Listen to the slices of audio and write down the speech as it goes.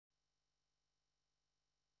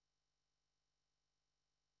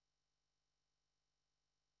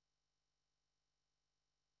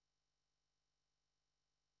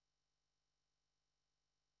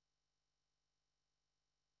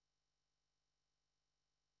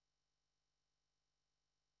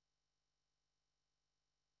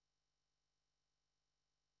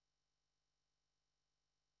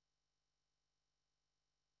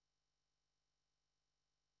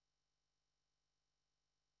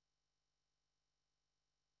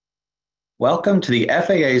Welcome to the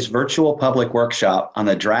FAA's virtual public workshop on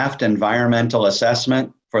the draft environmental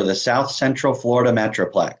assessment for the South Central Florida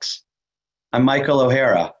Metroplex. I'm Michael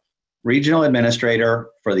O'Hara, Regional Administrator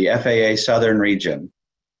for the FAA Southern Region.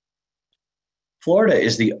 Florida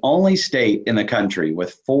is the only state in the country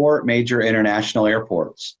with 4 major international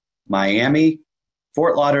airports: Miami,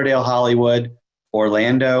 Fort Lauderdale, Hollywood,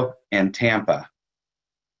 Orlando, and Tampa.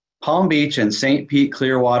 Palm Beach and St. Pete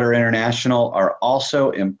Clearwater International are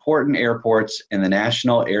also important airports in the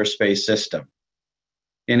national airspace system.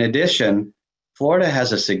 In addition, Florida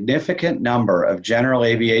has a significant number of general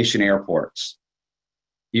aviation airports.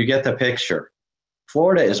 You get the picture.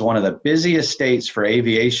 Florida is one of the busiest states for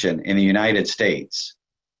aviation in the United States.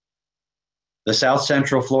 The South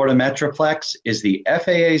Central Florida Metroplex is the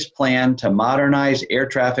FAA's plan to modernize air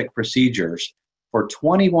traffic procedures for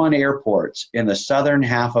 21 airports in the southern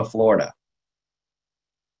half of Florida.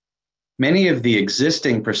 Many of the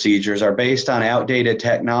existing procedures are based on outdated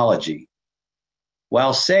technology.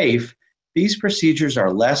 While safe, these procedures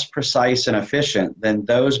are less precise and efficient than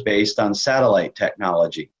those based on satellite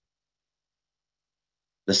technology.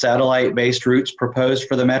 The satellite-based routes proposed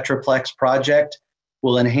for the Metroplex project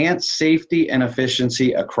will enhance safety and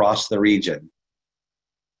efficiency across the region.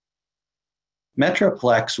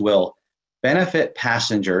 Metroplex will benefit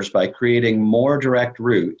passengers by creating more direct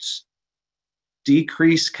routes,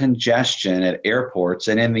 decrease congestion at airports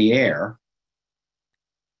and in the air,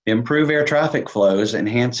 improve air traffic flows,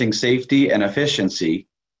 enhancing safety and efficiency,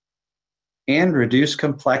 and reduce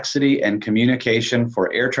complexity and communication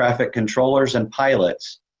for air traffic controllers and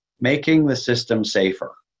pilots, making the system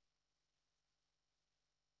safer.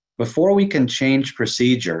 Before we can change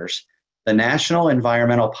procedures, the National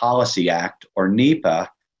Environmental Policy Act, or NEPA,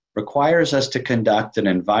 requires us to conduct an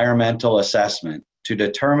environmental assessment to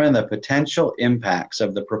determine the potential impacts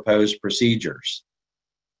of the proposed procedures.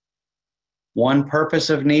 One purpose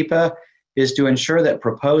of NEPA is to ensure that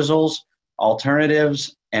proposals,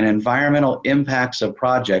 alternatives, and environmental impacts of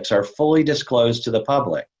projects are fully disclosed to the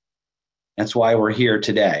public. That's why we're here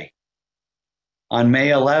today. On May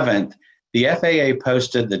 11th, the FAA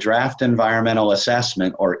posted the Draft Environmental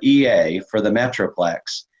Assessment, or EA, for the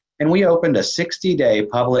Metroplex, and we opened a 60-day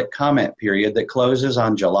public comment period that closes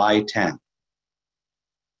on July 10th.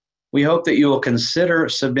 We hope that you will consider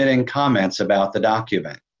submitting comments about the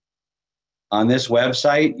document. On this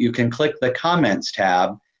website, you can click the Comments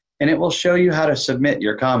tab, and it will show you how to submit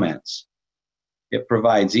your comments. It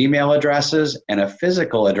provides email addresses and a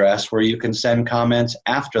physical address where you can send comments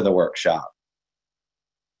after the workshop.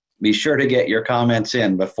 Be sure to get your comments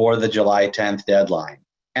in before the July 10th deadline.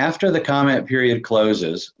 After the comment period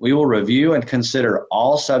closes, we will review and consider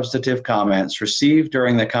all substantive comments received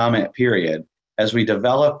during the comment period as we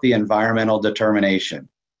develop the environmental determination.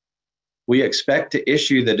 We expect to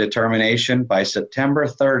issue the determination by September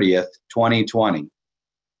 30th, 2020.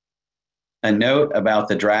 A note about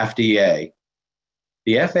the draft EA.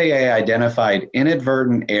 The FAA identified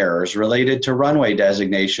inadvertent errors related to runway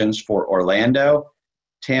designations for Orlando,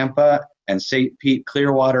 Tampa, and St. Pete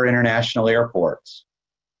Clearwater International airports.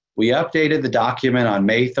 We updated the document on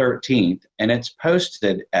May 13th, and it's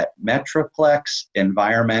posted at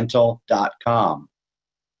metroplexenvironmental.com.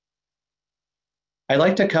 I'd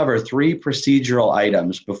like to cover 3 procedural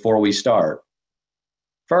items before we start.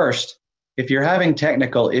 First, if you're having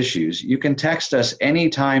technical issues, you can text us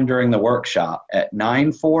anytime during the workshop at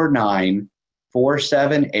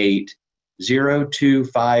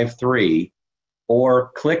 949-478-0253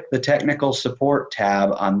 or click the Technical Support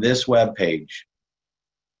tab on this webpage.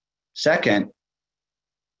 Second,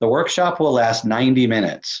 the workshop will last 90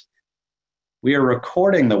 minutes. We are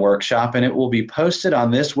recording the workshop and it will be posted on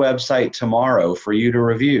this website tomorrow for you to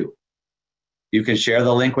review. You can share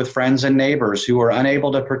the link with friends and neighbors who are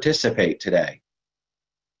unable to participate today.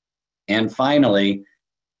 And finally,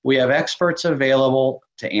 we have experts available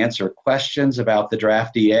to answer questions about the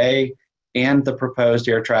draft EA and the proposed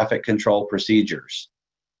air traffic control procedures.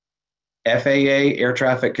 FAA air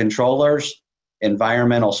traffic controllers,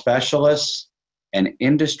 environmental specialists, and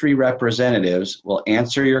industry representatives will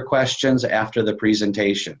answer your questions after the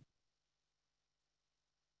presentation.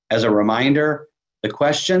 As a reminder, the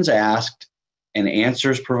questions asked and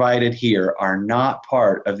answers provided here are not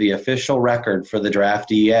part of the official record for the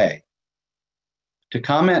draft EA. To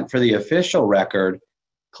comment for the official record,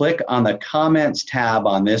 click on the Comments tab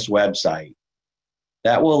on this website.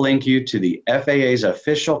 That will link you to the FAA's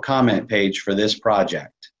official comment page for this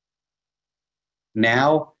project.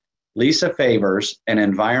 Now, Lisa Favors, an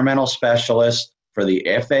environmental specialist for the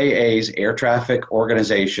FAA's Air Traffic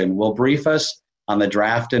Organization, will brief us on the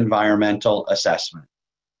draft environmental assessment.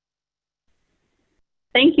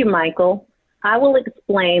 Thank you, Michael. I will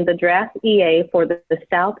explain the draft EA for the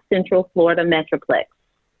South Central Florida Metroplex.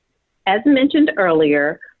 As mentioned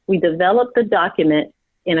earlier, we developed the document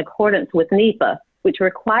in accordance with NEPA, which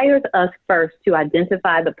requires us first to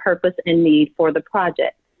identify the purpose and need for the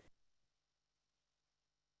project.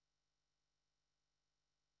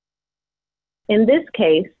 In this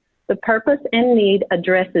case, the purpose and need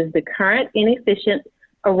addresses the current inefficient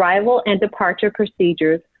arrival and departure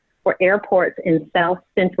procedures for airports in South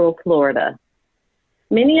Central Florida.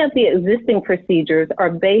 Many of the existing procedures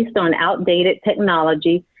are based on outdated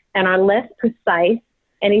technology and are less precise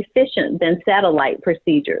and efficient than satellite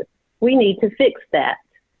procedures. We need to fix that.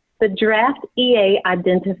 The draft EA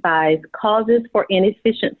identifies causes for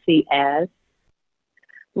inefficiency as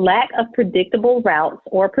lack of predictable routes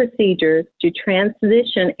or procedures to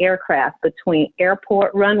transition aircraft between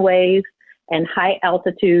airport runways and high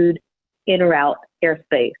altitude en route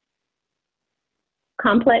airspace.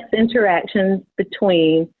 Complex interactions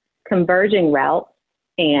between converging routes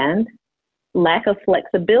and lack of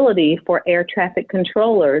flexibility for air traffic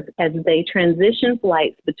controllers as they transition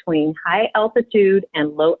flights between high altitude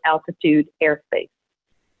and low altitude airspace.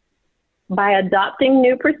 By adopting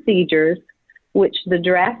new procedures, which the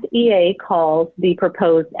draft EA calls the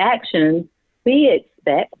proposed action, we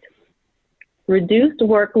expect reduced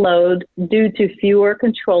workload due to fewer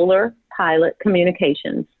controller-pilot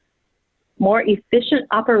communications, more efficient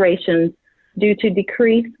operations due to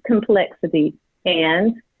decreased complexity,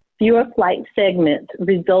 and fewer flight segments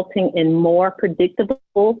resulting in more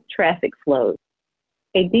predictable traffic flows.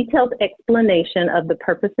 A detailed explanation of the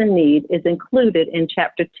purpose and need is included in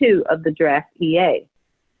Chapter 2 of the draft EA.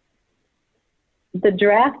 The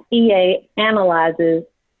draft EA analyzes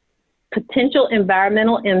potential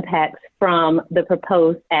environmental impacts from the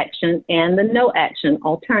proposed action and the no action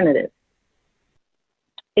alternative.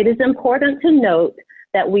 It is important to note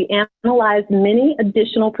that we analyzed many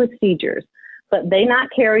additional procedures, but they not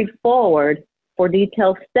carried forward for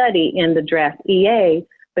detailed study in the draft EA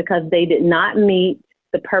because they did not meet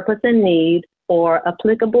the purpose and need or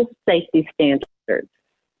applicable safety standards.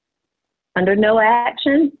 Under no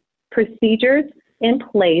action, procedures in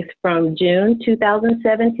place from June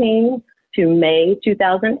 2017 to May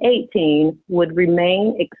 2018 would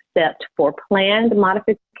remain except for planned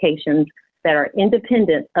modifications that are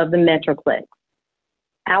independent of the Metroplex.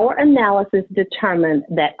 Our analysis determined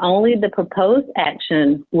that only the proposed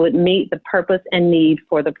action would meet the purpose and need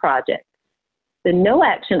for the project. The no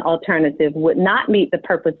action alternative would not meet the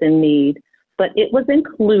purpose and need, but it was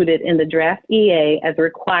included in the draft EA as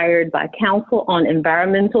required by Council on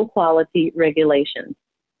Environmental Quality Regulations.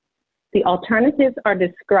 The alternatives are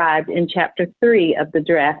described in Chapter 3 of the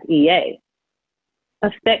draft EA.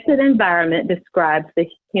 Affected environment describes the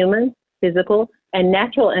human, physical, and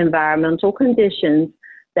natural environmental conditions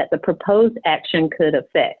that the proposed action could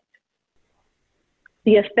affect.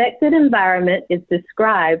 The affected environment is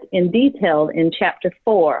described in detail in Chapter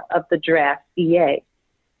 4 of the draft EA.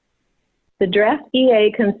 The draft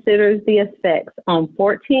EA considers the effects on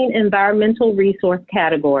 14 environmental resource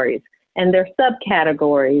categories and their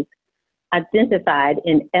subcategories identified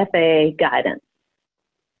in FAA guidance.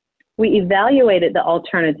 We evaluated the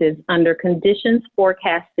alternatives under conditions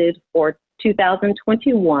forecasted for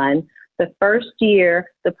 2021, the first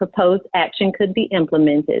year the proposed action could be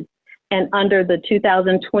implemented, and under the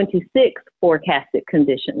 2026 forecasted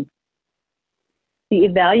conditions. The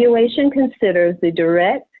evaluation considers the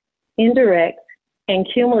direct, indirect, and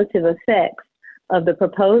cumulative effects of the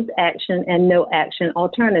proposed action and no action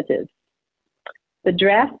alternatives. The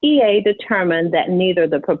draft EA determined that neither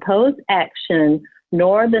the proposed action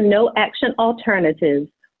nor the no action alternatives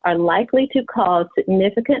are likely to cause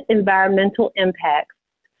significant environmental impacts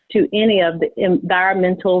to any of the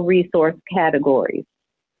environmental resource categories.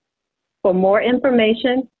 For more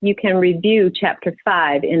information, you can review Chapter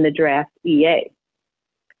 5 in the draft EA.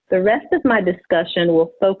 The rest of my discussion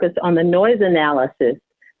will focus on the noise analysis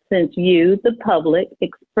since you, the public,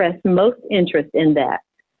 expressed most interest in that.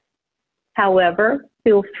 However,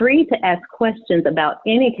 feel free to ask questions about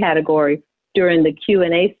any category during the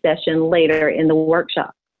Q&A session later in the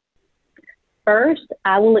workshop. First,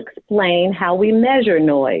 I will explain how we measure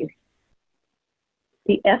noise.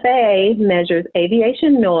 The FAA measures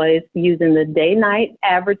aviation noise using the day-night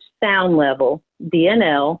average sound level,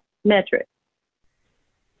 DNL, metric.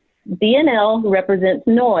 DNL represents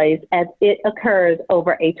noise as it occurs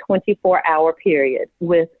over a 24-hour period,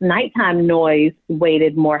 with nighttime noise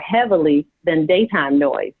weighted more heavily than daytime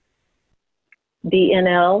noise.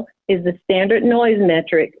 DNL is the standard noise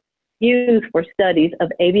metric used for studies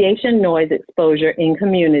of aviation noise exposure in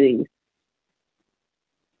communities.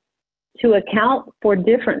 To account for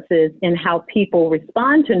differences in how people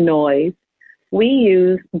respond to noise, we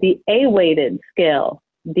use the A-weighted scale,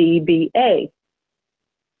 dBA.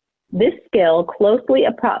 This scale closely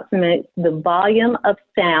approximates the volume of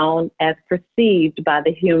sound as perceived by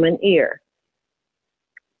the human ear.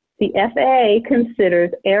 The FAA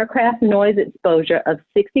considers aircraft noise exposure of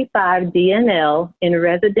 65 dNL in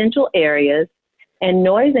residential areas and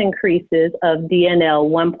noise increases of dNL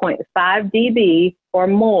 1.5 dB or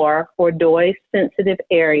more for noise-sensitive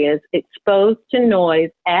areas exposed to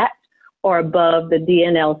noise at or above the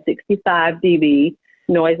dNL 65 dB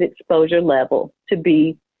noise exposure level to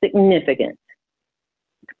be significant.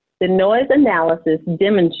 The noise analysis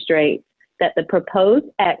demonstrates that the proposed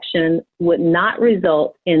action would not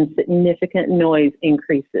result in significant noise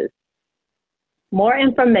increases. More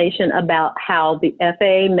information about how the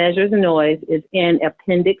FAA measures noise is in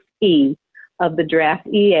Appendix E of the draft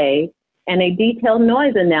EA, and a detailed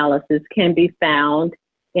noise analysis can be found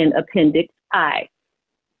in Appendix I.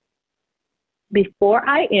 Before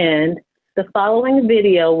I end, the following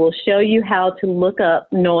video will show you how to look up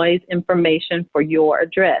noise information for your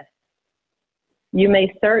address. You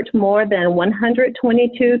may search more than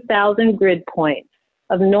 122,000 grid points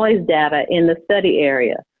of noise data in the study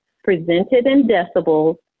area, presented in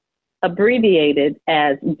decibels, abbreviated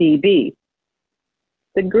as dB.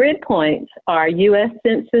 The grid points are U.S.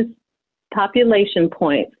 Census population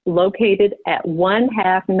points located at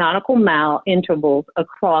 1/2 nautical mile intervals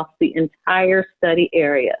across the entire study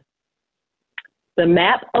area. The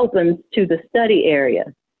map opens to the study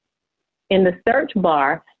area. In the search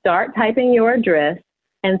bar, start typing your address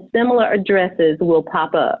and similar addresses will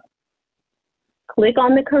pop up. Click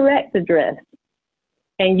on the correct address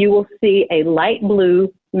and you will see a light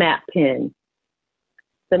blue map pin.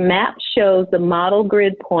 The map shows the model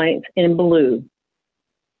grid points in blue.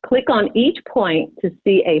 Click on each point to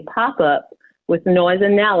see a pop-up with noise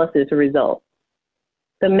analysis results.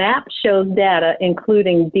 The map shows data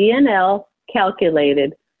including dNL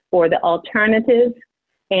calculated for the alternatives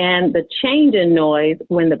and the change in noise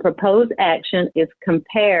when the proposed action is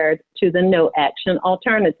compared to the no action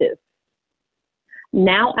alternative.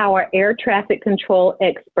 Now our air traffic control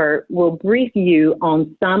expert will brief you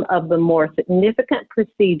on some of the more significant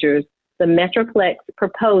procedures the Metroplex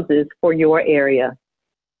proposes for your area.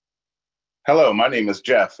 Hello, my name is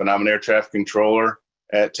Jeff, and I'm an air traffic controller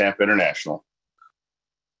at Tampa International.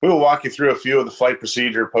 We will walk you through a few of the flight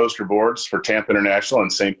procedure poster boards for Tampa International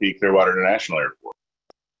and St. Pete Clearwater International Airport.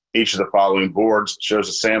 Each of the following boards shows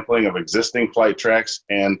a sampling of existing flight tracks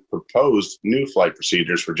and proposed new flight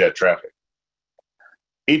procedures for jet traffic.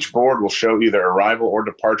 Each board will show either arrival or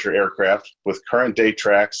departure aircraft with current day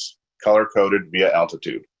tracks color-coded via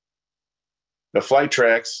altitude. The flight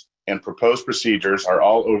tracks and proposed procedures are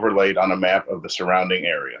all overlaid on a map of the surrounding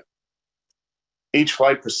area. Each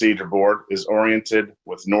flight procedure board is oriented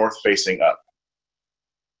with north facing up.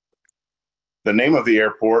 The name of the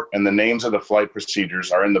airport and the names of the flight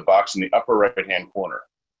procedures are in the box in the upper right-hand corner.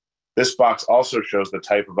 This box also shows the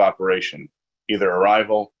type of operation, either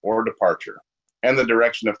arrival or departure, and the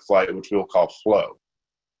direction of flight, which we will call flow,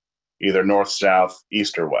 either north, south,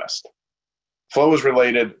 east, or west. Flow is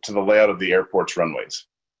related to the layout of the airport's runways.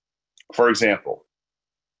 For example,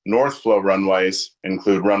 north flow runways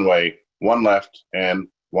include runway 1 left and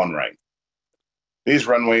 1 right. These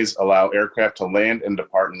runways allow aircraft to land and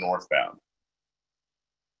depart northbound.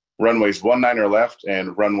 Runways 19 left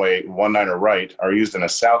and runway 19 right are used in a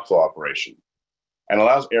south flow operation and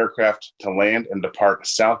allows aircraft to land and depart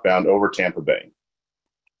southbound over Tampa Bay.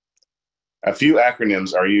 A few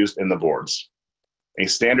acronyms are used in the boards. A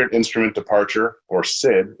standard instrument departure, or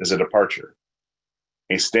SID, is a departure.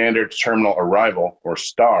 A standard terminal arrival, or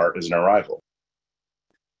STAR, is an arrival.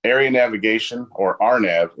 Area navigation, or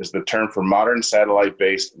RNAV, is the term for modern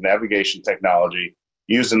satellite-based navigation technology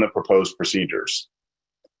used in the proposed procedures.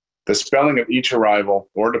 The spelling of each arrival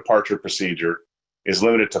or departure procedure is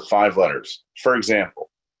limited to 5 letters. For example,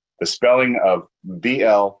 the spelling of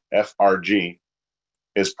BLFRG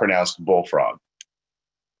is pronounced bullfrog.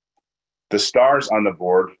 The stars on the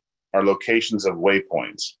board are locations of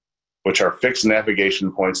waypoints, which are fixed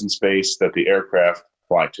navigation points in space that the aircraft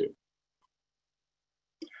fly to.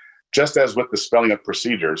 Just as with the spelling of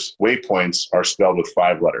procedures, waypoints are spelled with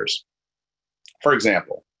 5 letters. For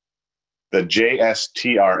example, the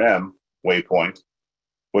JSTRM waypoint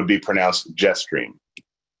would be pronounced Jetstream.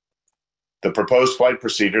 The proposed flight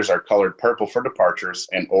procedures are colored purple for departures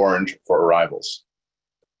and orange for arrivals.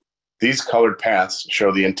 These colored paths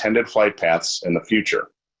show the intended flight paths in the future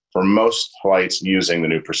for most flights using the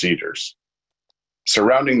new procedures.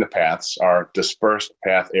 Surrounding the paths are dispersed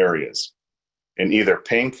path areas in either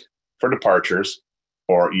pink, for departures,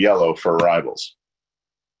 or yellow for arrivals.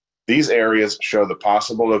 These areas show the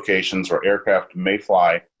possible locations where aircraft may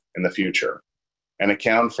fly in the future and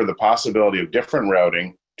account for the possibility of different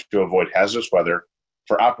routing to avoid hazardous weather,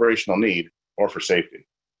 for operational need, or for safety.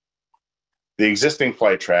 The existing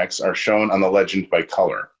flight tracks are shown on the legend by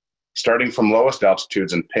color, starting from lowest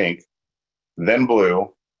altitudes in pink, then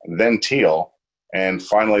blue, then teal, and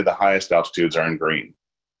finally the highest altitudes are in green.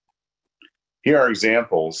 Here are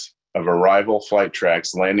examples of arrival flight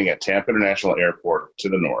tracks landing at Tampa International Airport to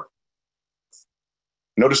the north.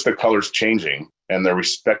 Notice the colors changing and their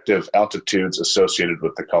respective altitudes associated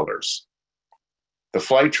with the colors. The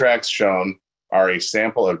flight tracks shown are a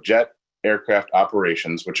sample of jet aircraft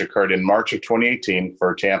operations which occurred in March of 2018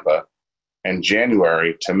 for Tampa and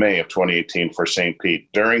January to May of 2018 for St. Pete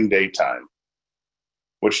during daytime,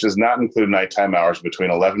 which does not include nighttime hours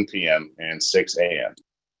between 11 p.m. and 6 a.m.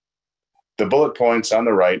 The bullet points on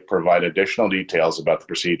the right provide additional details about the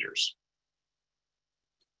procedures.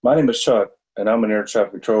 My name is Chuck, and I'm an air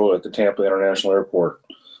traffic controller at the Tampa International Airport.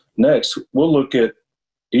 Next, we'll look at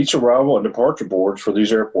each arrival and departure boards for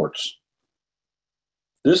these airports.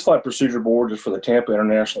 This flight procedure board is for the Tampa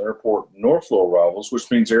International Airport north flow arrivals, which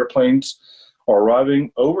means airplanes are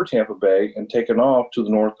arriving over Tampa Bay and taking off to the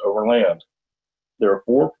north over land. There are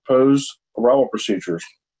 4 proposed arrival procedures: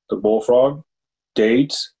 the bullfrog,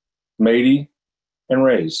 dates, matey, and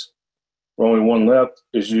raise. Runway 1 left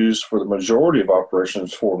is used for the majority of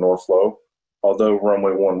operations for north flow, although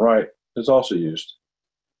runway 1 right is also used.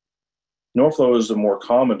 North flow is the more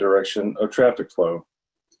common direction of traffic flow.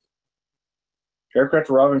 Aircraft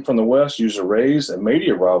arriving from the west use the raise and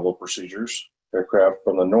matey arrival procedures. Aircraft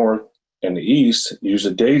from the north and the east use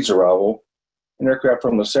the dates arrival, and aircraft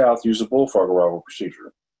from the south use the bullfrog arrival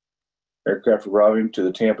procedure. Aircraft arriving to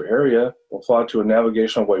the Tampa area will fly to a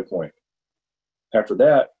navigational waypoint. After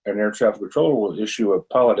that, an air traffic controller will issue a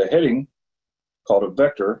piloted heading called a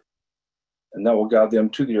vector, and that will guide them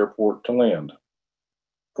to the airport to land.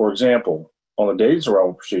 For example, on the dates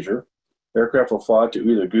arrival procedure, aircraft will fly to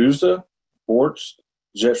either Guzda, Ports,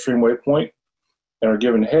 Jetstream waypoint, and are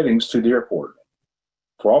given headings to the airport.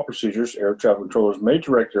 For all procedures, air traffic controllers may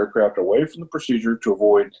direct aircraft away from the procedure to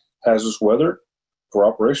avoid hazardous weather, for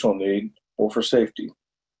operational need, or for safety.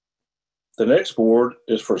 The next board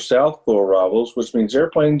is for south flow arrivals, which means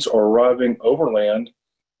airplanes are arriving over land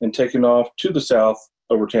and taking off to the south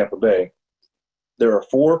over Tampa Bay. There are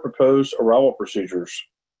 4 proposed arrival procedures: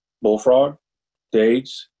 bullfrog,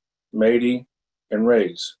 dates, matey, and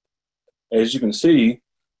raise. As you can see,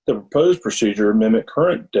 the proposed procedure mimic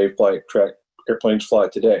current day flight track airplanes fly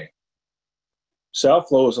today. South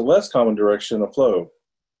flow is a less common direction of flow.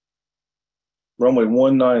 Runway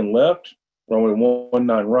 19 left, runway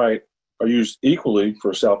 19 right are used equally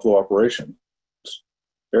for south flow operations.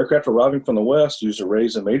 Aircraft arriving from the west use the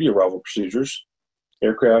raise and matey arrival procedures.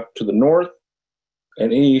 Aircraft to the north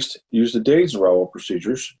and east use the dates arrival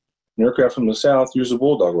procedures, and aircraft from the south use the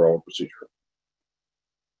bulldog arrival procedure.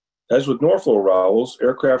 As with north flow arrivals,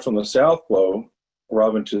 aircraft from the south flow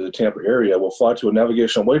arriving to the Tampa area will fly to a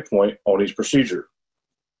navigational waypoint on each procedure.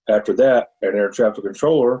 After that, an air traffic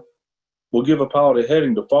controller will give a piloted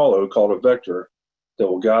heading to follow called a vector that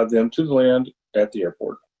will guide them to the land at the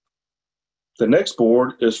airport. The next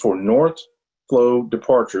board is for north flow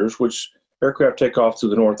departures, which aircraft take off to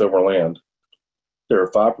the north over land. There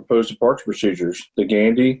are 5 proposed departure procedures: the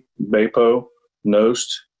Gandy, BAPO, Nost,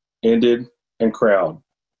 Ended, and Crowd.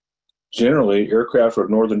 Generally, aircraft with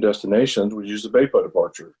northern destinations would use the BAPO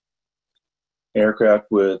departure. Aircraft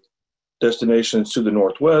with destinations to the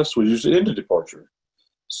northwest would use the Ended departure.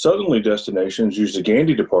 Southerly destinations use the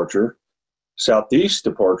Gandy departure. Southeast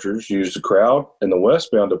departures use the Crowd, and the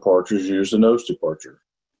westbound departures use the Nost departure.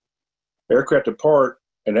 Aircraft depart,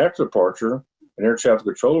 and after departure, an air traffic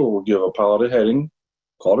controller will give a piloted heading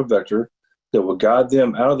called a vector that will guide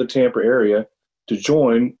them out of the Tampa area to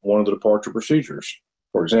join one of the departure procedures.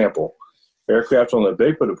 For example, aircraft on the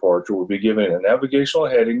BAPO departure will be given a navigational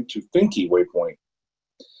heading to Finke waypoint.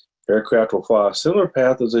 Aircraft will fly a similar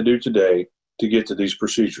path as they do today to get to these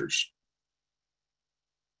procedures.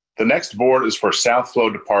 The next board is for south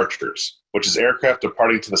flow departures, which is aircraft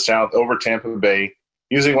departing to the south over Tampa Bay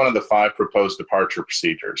using one of the 5 proposed departure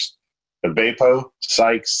procedures: the BAPO,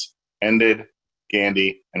 Sykes, Ended,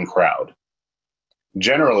 Gandy, and Crowd.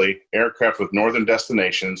 Generally, aircraft with northern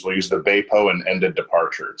destinations will use the BAPO and Ended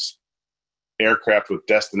departures. Aircraft with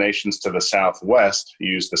destinations to the southwest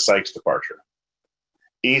use the Sykes departure.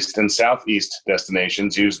 East and southeast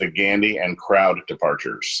destinations use the Gandy and Crowd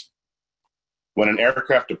departures. When an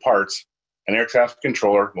aircraft departs, an air traffic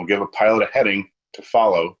controller will give a pilot a heading to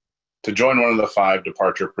follow to join one of the 5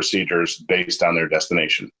 departure procedures based on their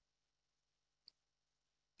destination.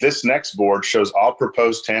 This next board shows all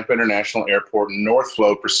proposed Tampa International Airport north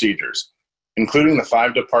flow procedures, including the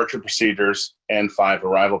 5 departure procedures and 5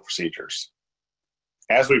 arrival procedures.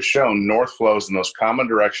 As we've shown, north flow is the most common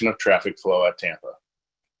direction of traffic flow at Tampa.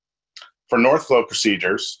 For north flow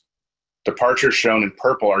procedures, departures shown in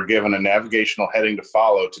purple are given a navigational heading to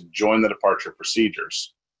follow to join the departure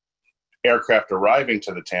procedures. Aircraft arriving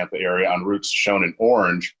to the Tampa area on routes shown in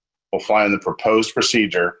orange will fly in the proposed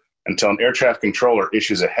procedure until an air traffic controller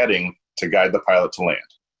issues a heading to guide the pilot to land.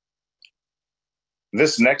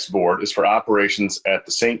 This next board is for operations at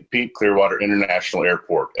the St. Pete Clearwater International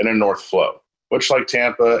Airport in a north flow, which, like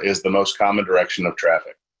Tampa, is the most common direction of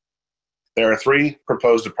traffic. There are 3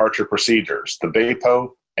 proposed departure procedures: the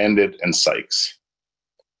BAPO, Ended, and Sykes.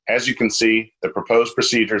 As you can see, the proposed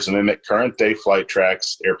procedures mimic current day flight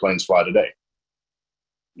tracks airplanes fly today.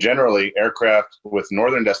 Generally, aircraft with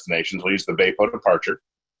northern destinations will use the BAPO departure.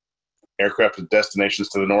 Aircraft with destinations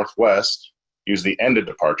to the northwest use the Ended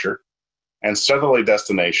departure, and southerly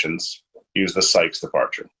destinations use the Sykes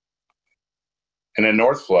departure. In a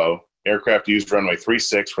north flow, aircraft use runway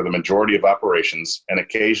 36 for the majority of operations and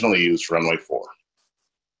occasionally use runway 4.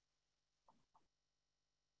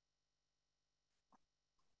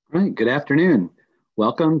 All right, good afternoon.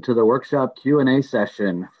 Welcome to the workshop Q&A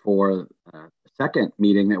session for the second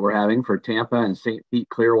meeting that we're having for Tampa and St. Pete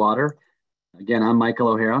Clearwater. Again, I'm Michael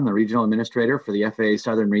O'Hara. I'm the Regional Administrator for the FAA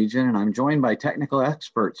Southern Region, and I'm joined by technical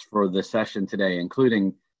experts for the session today,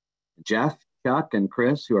 including Jeff, Chuck, and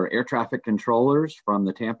Chris, who are air traffic controllers from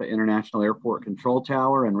the Tampa International Airport Control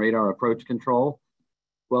Tower and Radar Approach Control,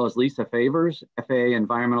 as well as Lisa Favors, FAA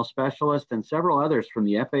Environmental Specialist, and several others from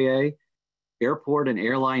the FAA, airport and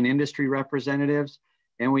airline industry representatives.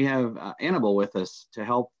 And we have Annabelle with us to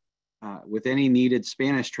help with any needed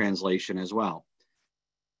Spanish translation as well.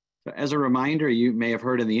 So as a reminder, you may have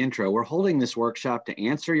heard in the intro, we're holding this workshop to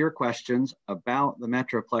answer your questions about the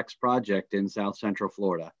Metroplex project in South Central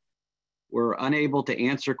Florida. We're unable to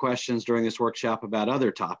answer questions during this workshop about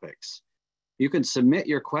other topics. You can submit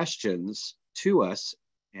your questions to us,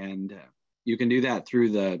 and you can do that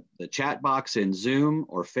through the chat box in Zoom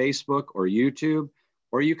or Facebook or YouTube,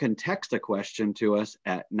 or you can text a question to us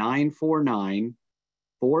at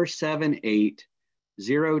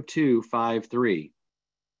 949-478-0253.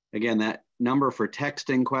 Again, that number for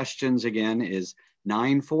texting questions again is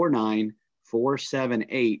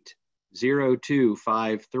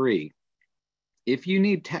 949-478-0253. If you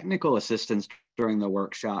need technical assistance during the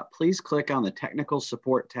workshop, please click on the technical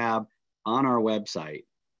support tab on our website.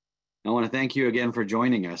 I want to thank you again for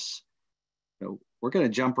joining us. So we're going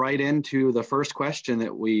to jump right into the first question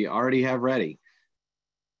that we already have ready.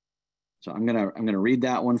 So I'm going to read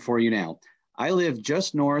that one for you now. I live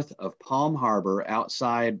just north of Palm Harbor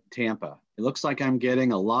outside Tampa. It looks like I'm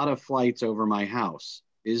getting a lot of flights over my house.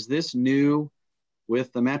 Is this new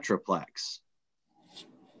with the Metroplex?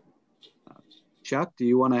 Chuck, do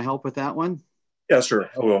you want to help with that one? Yeah, sure.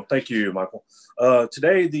 I will. Thank you, Michael.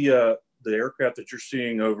 Today, the aircraft that you're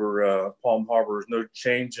seeing over Palm Harbor is no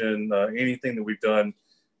change in anything that we've done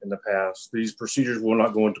in the past. These procedures will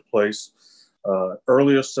not go into place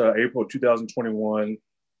earliest April 2021,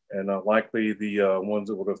 and likely the ones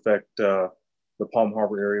that would affect the Palm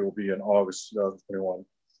Harbor area will be in August 2021.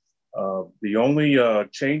 The only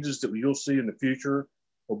changes that you'll see in the future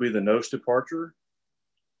will be the nose departure.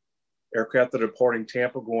 Aircraft that are departing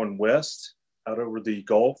Tampa going west out over the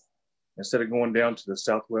Gulf, instead of going down to the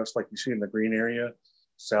southwest like you see in the green area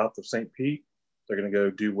south of St. Pete, they're going to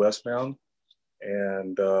go due westbound.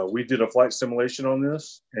 And we did a flight simulation on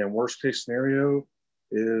this, and worst case scenario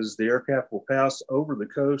is the aircraft will pass over the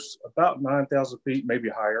coast about 9,000 feet, maybe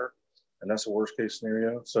higher, and that's a worst case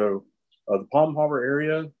scenario. So the Palm Harbor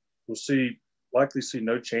area, we'll likely see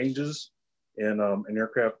no changes in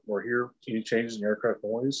aircraft or hear any changes in aircraft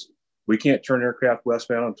noise. We can't turn aircraft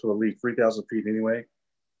westbound until they leave 3,000 feet anyway.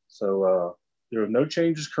 So there are no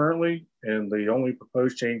changes currently, and the only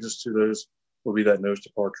proposed changes to those will be that nose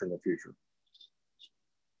departure in the future.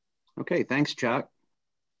 Okay, thanks, Chuck.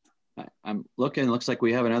 I'm looking, looks like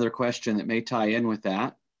we have another question that may tie in with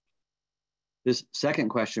that. This second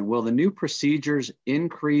question, will the new procedures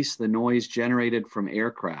increase the noise generated from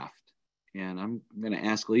aircraft? And I'm going to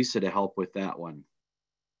ask Lisa to help with that one.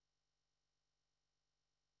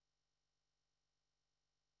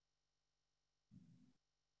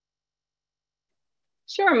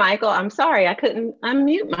 Sure, Michael. I'm sorry, I couldn't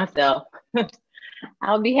unmute myself.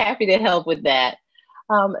 I'll be happy to help with that.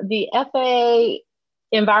 The FAA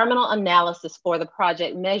environmental analysis for the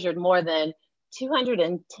project measured more than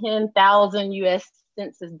 210,000 US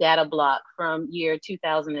census data block from year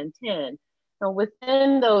 2010. And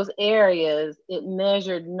within those areas, it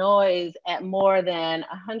measured noise at more than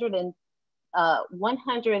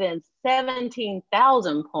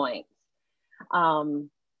 117,000 points.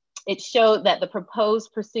 It showed that the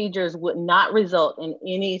proposed procedures would not result in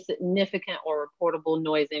any significant or reportable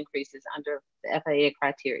noise increases under the FAA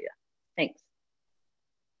criteria. Thanks.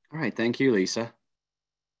 All right, thank you, Lisa.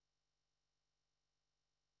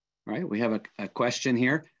 All right, we have a question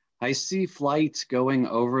here. I see flights going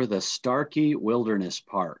over the Starkey Wilderness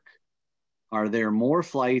Park. Are there more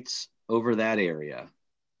flights over that area?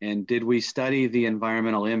 And did we study the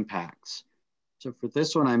environmental impacts? So for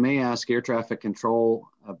this one, I may ask air traffic control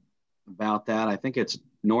about that. I think it's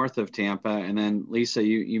north of Tampa. And then Lisa,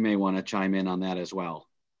 you may want to chime in on that as well.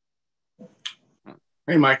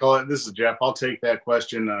 Hey, Michael, this is Jeff. I'll take that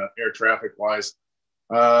question air traffic wise.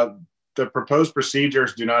 The proposed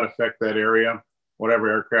procedures do not affect that area. Whatever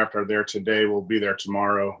aircraft are there today will be there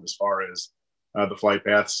tomorrow as far as the flight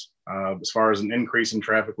paths. As far as an increase in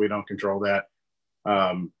traffic, we don't control that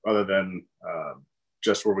other than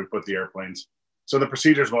just where we put the airplanes. So the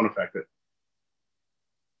procedures won't affect it.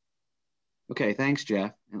 Okay, thanks,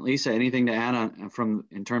 Jeff. And Lisa, anything to add on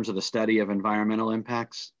in terms of the study of environmental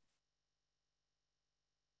impacts?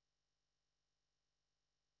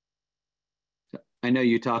 I know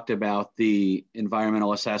you talked about the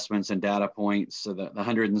environmental assessments and data points, so the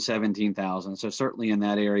 117,000. So certainly in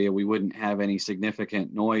that area, we wouldn't have any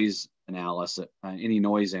significant noise analysis, any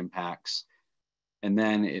noise impacts. And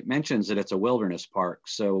then it mentions that it's a wilderness park.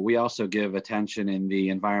 So we also give attention in the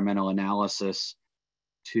environmental analysis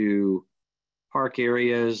to park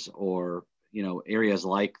areas or, areas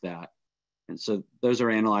like that. And so those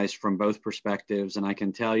are analyzed from both perspectives. And I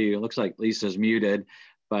can tell you, it looks like Lisa's muted,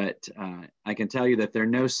 but I can tell you that there are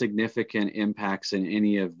no significant impacts in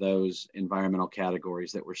any of those environmental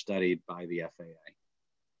categories that were studied by the FAA.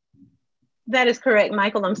 That is correct,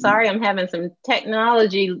 Michael. I'm sorry, I'm having some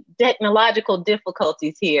technological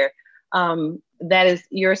difficulties here. That is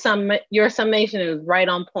your summation is right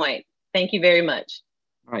on point. Thank you very much.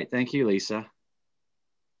 All right, thank you, Lisa.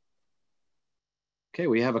 Okay,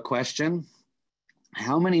 we have a question.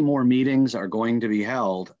 How many more meetings are going to be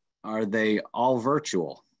held? Are they all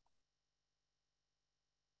virtual?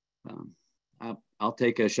 I'll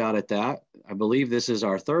take a shot at that. I believe this is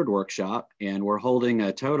our third workshop, and we're holding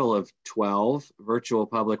a total of 12 virtual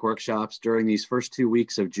public workshops during these first 2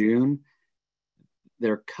 weeks of June.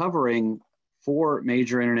 They're covering 4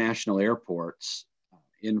 major international airports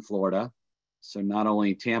in Florida. So not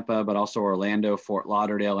only Tampa, but also Orlando, Fort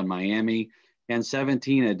Lauderdale, and Miami, and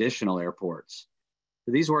 17 additional airports.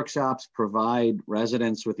 So these workshops provide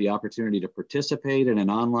residents with the opportunity to participate in an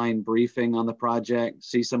online briefing on the project,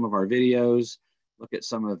 see some of our videos, look at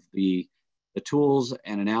some of the tools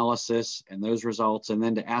and analysis and those results, and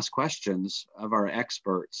then to ask questions of our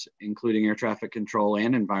experts, including air traffic control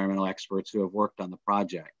and environmental experts who have worked on the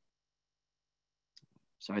project.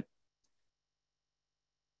 So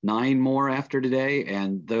 9 more after today,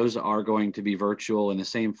 and those are going to be virtual in the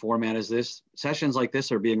same format as this. Sessions like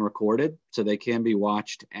this are being recorded, so they can be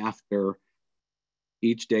watched after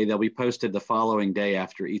each day. They'll be posted the following day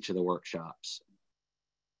after each of the workshops.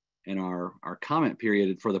 And our comment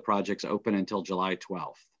period for the project's open until July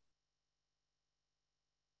 12th.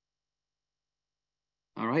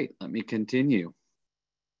 All right, let me continue.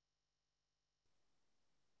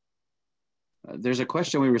 There's a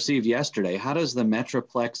question we received yesterday. How does the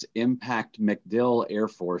Metroplex impact MacDill Air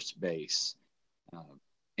Force Base?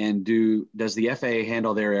 And does the FAA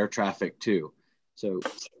handle their air traffic too? So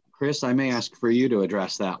Chris, I may ask for you to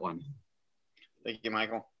address that one. Thank you,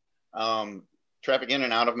 Michael. Traffic in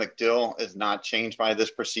and out of MacDill is not changed by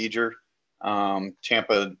this procedure.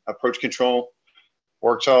 Tampa Approach Control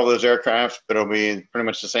works all those aircraft, but it'll be pretty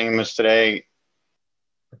much the same as today.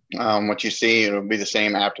 What you see, it'll be the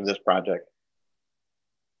same after this project.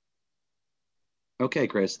 Okay,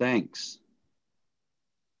 Chris, thanks.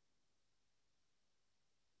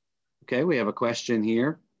 Okay, we have a question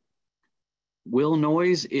here. Will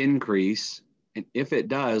noise increase? And if it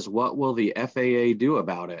does, what will the FAA do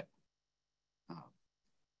about it?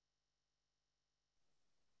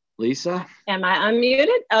 Lisa? Am I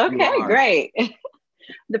unmuted? Okay, great.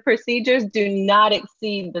 The procedures do not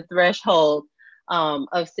exceed the threshold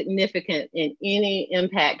of significant in any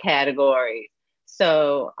impact category.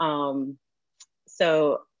 So,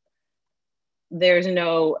 there's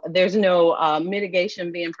no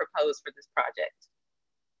mitigation being proposed for this project.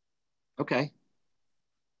 Okay.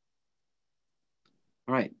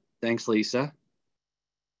 All right, thanks, Lisa.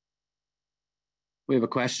 We have a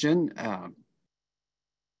question.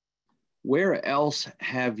 Where else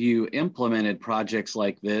have you implemented projects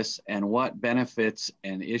like this, and what benefits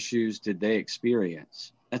and issues did they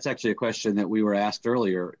experience? That's actually a question that we were asked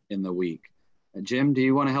earlier in the week. Jim, do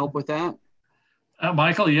you want to help with that?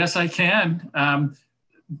 Michael, yes, I can.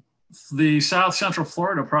 The South Central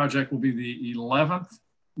Florida project will be the 11th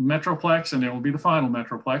Metroplex, and it will be the final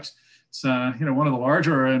Metroplex. It's one of the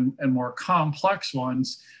larger and more complex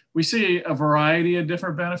ones. We see a variety of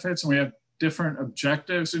different benefits, and we have different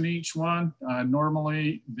objectives in each one.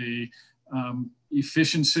 Normally, the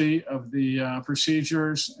efficiency of the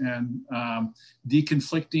procedures and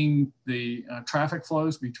deconflicting the traffic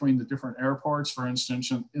flows between the different airports. For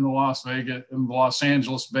instance, in the Los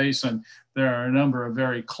Angeles basin, there are a number of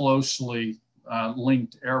very closely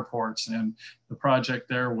linked airports, and the project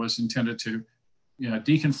there was intended to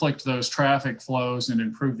deconflict those traffic flows and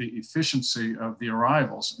improve the efficiency of the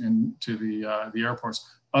arrivals into the airports.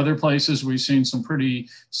 Other places, we've seen some pretty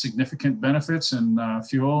significant benefits in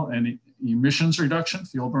fuel and emissions reduction,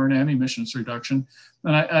 fuel burn and emissions reduction.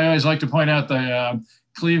 And I always like to point out the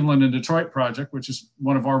Cleveland and Detroit project, which is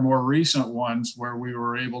one of our more recent ones, where we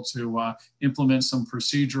were able to implement some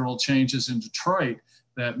procedural changes in Detroit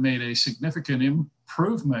that made a significant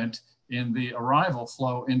improvement in the arrival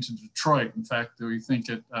flow into Detroit. In fact, we think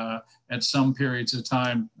at some periods of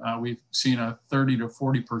time, we've seen a 30 to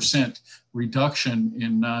 40% reduction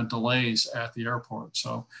in delays at the airport.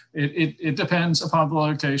 So it depends upon the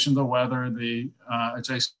location, the weather, the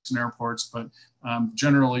adjacent airports, but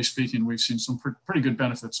generally speaking, we've seen some pretty good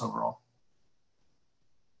benefits overall.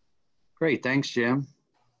 Great, thanks, Jim.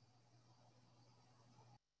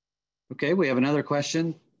 Okay, we have another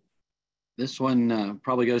question. This one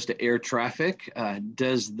probably goes to air traffic.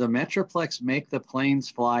 Does the Metroplex make the planes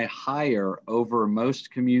fly higher over most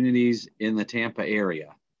communities in the Tampa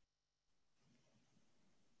area?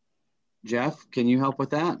 Jeff, can you help with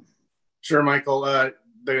that? Sure, Michael.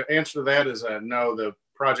 The answer to that is no, the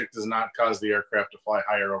project does not cause the aircraft to fly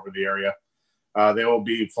higher over the area. They will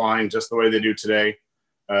be flying just the way they do today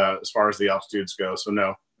as far as the altitudes go. So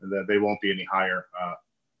no, they won't be any higher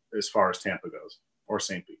as far as Tampa goes or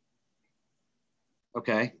St. Pete.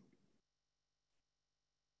 Okay.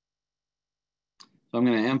 So I'm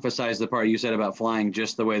going to emphasize the part you said about flying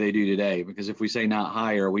just the way they do today, because if we say not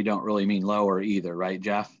higher, we don't really mean lower either, right,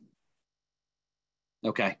 Jeff?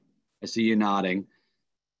 Okay, I see you nodding.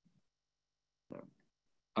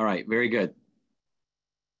 All right, very good.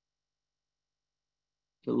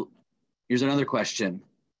 So here's another question.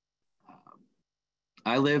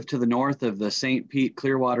 I live to the north of the St. Pete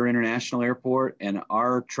Clearwater International Airport, and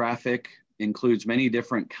our traffic includes many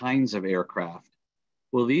different kinds of aircraft.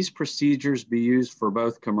 Will these procedures be used for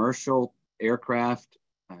both commercial aircraft,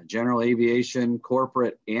 general aviation,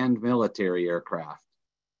 corporate, and military aircraft?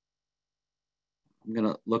 I'm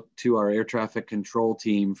gonna look to our air traffic control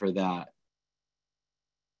team for that.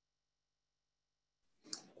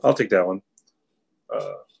 I'll take that one.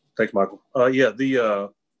 Thanks, Michael. Yeah,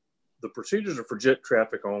 the procedures are for jet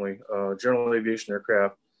traffic only. General aviation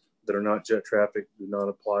aircraft that are not jet traffic do not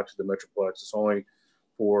apply to the Metroplex. It's only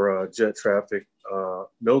for jet traffic.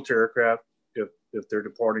 Military aircraft, if they're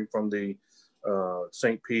departing from the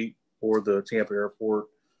St. Pete or the Tampa airport,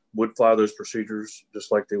 would fly those procedures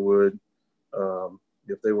just like they would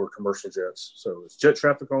if they were commercial jets. So it's jet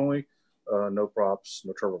traffic only, no props,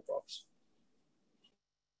 no turboprops.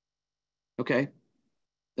 Okay,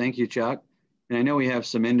 thank you, Chuck. And I know we have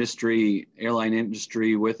some airline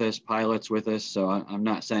industry with us, pilots with us, so I'm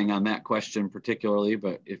not saying on that question particularly,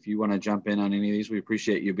 but if you want to jump in on any of these, we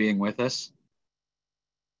appreciate you being with us.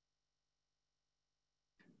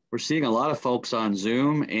 We're seeing a lot of folks on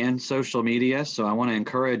Zoom and social media, so I want to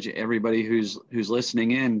encourage everybody who's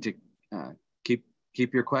listening in to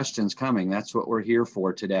keep your questions coming. That's what we're here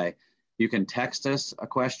for today. You can text us a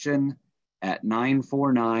question at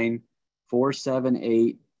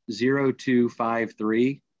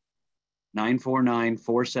 949-478-0253,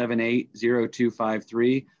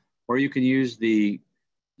 949-478-0253, or you can use the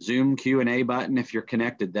Zoom Q&A button if you're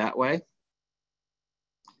connected that way.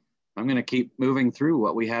 I'm going to keep moving through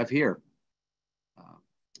what we have here.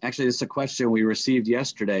 Actually, this is a question we received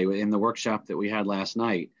yesterday in the workshop that we had last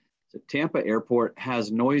night. The Tampa Airport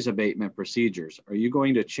has noise abatement procedures. Are you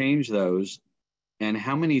going to change those? And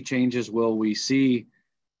how many changes will we see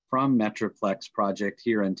from Metroplex project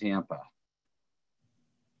here in Tampa?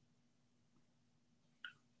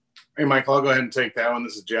 Hey, Michael, I'll go ahead and take that one.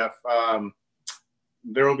 This is Jeff.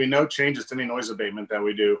 There will be no changes to any noise abatement that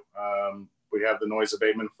we do. We have the noise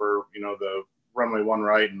abatement for, the runway 1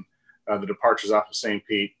 right and the departures off of St.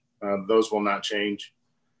 Pete. Those will not change.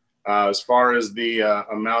 As far as the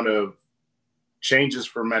amount of changes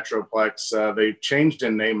for Metroplex. They've changed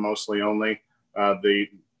in name mostly only. The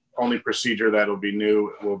only procedure that will be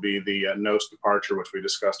new will be the nose departure, which we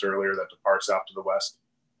discussed earlier, that departs out to the west.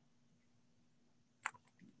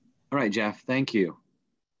 All right, Jeff, thank you.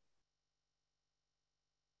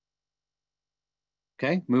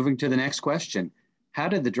 Okay, moving to the next question. How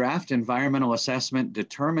did the draft environmental assessment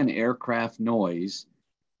determine aircraft noise?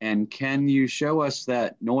 And can you show us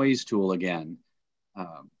that noise tool again?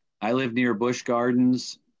 I live near Busch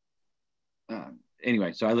Gardens.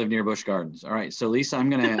 Anyway, so I live near Busch Gardens. All right, so Lisa, I'm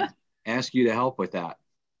gonna ask you to help with that.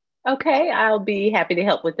 Okay, I'll be happy to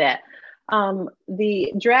help with that.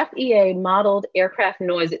 The draft EA modeled aircraft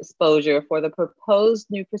noise exposure for the proposed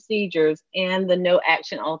new procedures and the no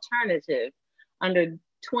action alternative under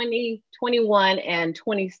 2021 and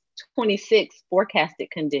 2026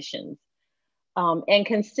 forecasted conditions, and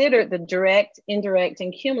considered the direct, indirect,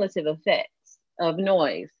 and cumulative effects of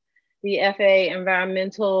noise. The FAA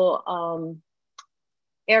environmental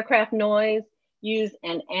aircraft noise used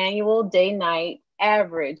an annual day-night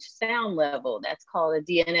average sound level. That's called a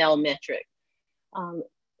DNL metric.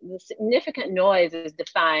 The significant noise is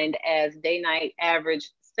defined as day-night average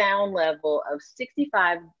sound level of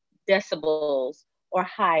 65 decibels or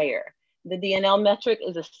higher. The DNL metric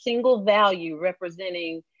is a single value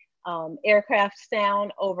representing aircraft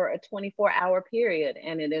sound over a 24-hour period,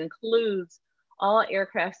 and it includes all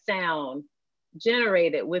aircraft sound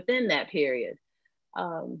generated within that period.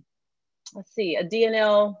 Let's see,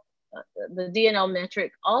 the DNL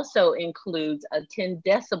metric also includes a 10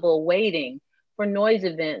 decibel weighting for noise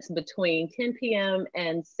events between 10 p.m.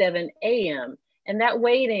 and 7 a.m. And that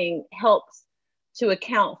weighting helps to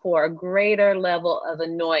account for a greater level of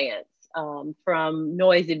annoyance from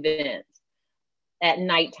noise events at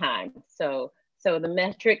nighttime. So the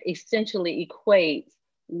metric essentially equates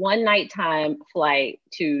one nighttime flight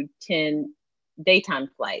to 10 daytime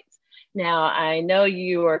flights. Now, I know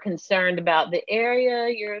you are concerned about the area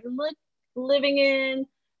you're living in,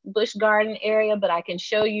 Busch Garden area, but I can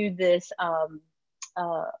show you this,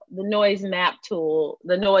 the noise map tool,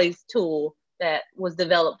 the noise tool that was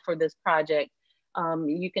developed for this project.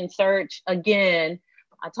 You can search, again,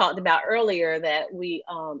 I talked about earlier that we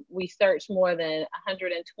searched more than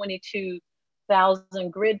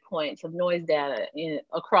 122,000 grid points of noise data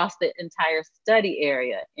across the entire study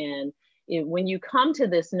area. And when you come to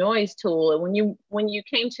this noise tool, when you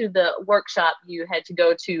came to the workshop, you had to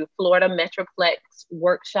go to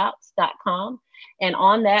floridametroplexworkshops.com. And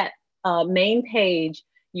on that main page,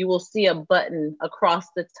 you will see a button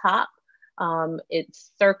across the top.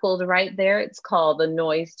 It's circled right there. It's called the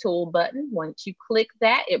noise tool button. Once you click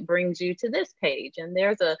that, it brings you to this page. And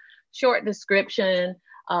there's a short description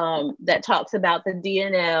that talks about the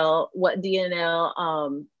DNL, what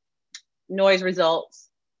DNL noise results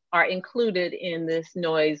are included in this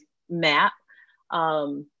noise map.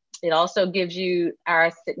 It also gives you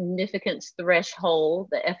our significance threshold,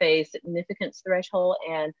 the FAA significance threshold,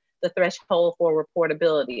 and the threshold for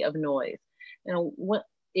reportability of noise. Now,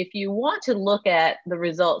 if you want to look at the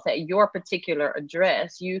results at your particular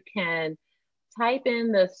address, you can type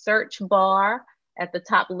in the search bar at the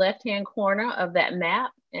top left-hand corner of that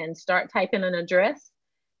map and start typing an address.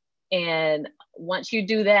 And once you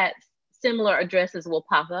do that, similar addresses will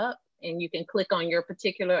pop up and you can click on your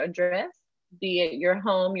particular address, be it your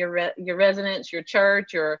home, your residence, your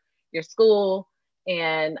church, your school.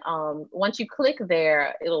 And once you click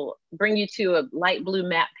there, it'll bring you to a light blue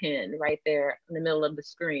map pin right there in the middle of the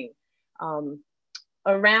screen.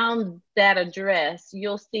 Around that address,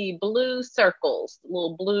 you'll see blue circles,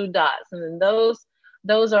 little blue dots, and then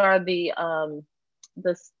those are the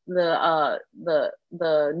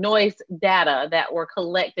noise data that were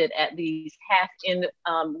collected at these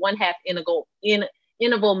one-half interval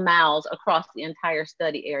miles across the entire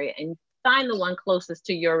study area. And find the one closest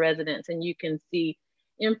to your residence and you can see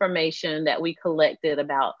information that we collected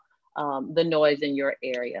about the noise in your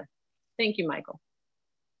area. Thank you, Michael.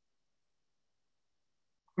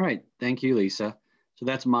 All right, thank you, Lisa. So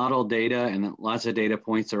that's model data and lots of data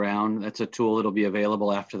points around. That's a tool that'll be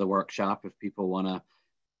available after the workshop if people wanna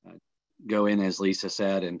go in, as Lisa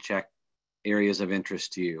said, and check areas of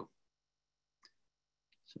interest to you.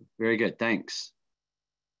 So, very good, thanks.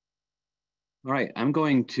 All right, I'm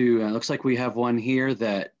going to, looks like we have one here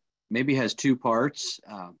that maybe has two parts.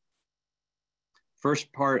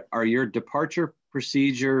 First part, are your departure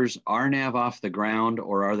procedures RNAV off the ground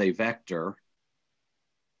or are they vector?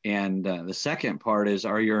 And the second part is,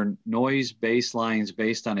 are your noise baselines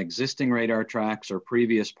based on existing radar tracks or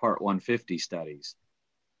previous Part 150 studies?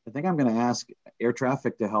 I think I'm gonna ask air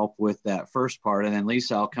traffic to help with that first part. And then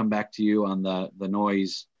Lisa, I'll come back to you on the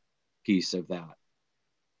noise piece of that.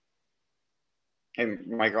 Hey,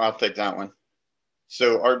 Michael, I'll take that one.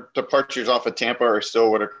 So our departures off of Tampa are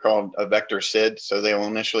still what are called a vector SID. So they will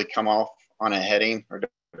initially come off on a heading or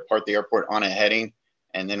depart the airport on a heading,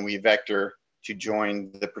 and then we vector to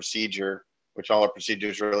join the procedure, which all our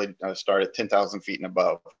procedures really start at 10,000 feet and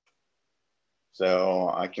above. So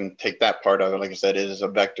I can take that part of it. Like I said, it is a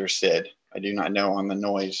vector SID. I do not know on the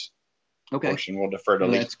noise portion. We'll defer to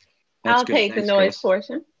Lisa. I'll take the noise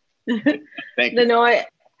portion. Thank you. The noise.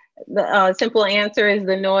 The simple answer is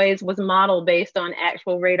the noise was modeled based on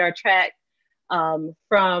actual radar track from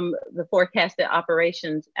the forecasted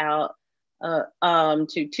operations out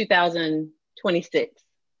to 2026.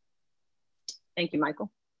 Thank you,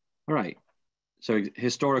 Michael. All right. So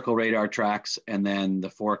historical radar tracks and then the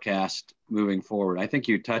forecast moving forward. I think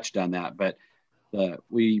you touched on that, but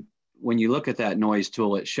when you look at that noise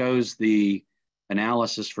tool, it shows the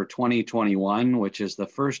analysis for 2021, which is the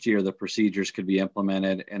first year the procedures could be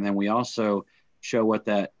implemented. And then we also show what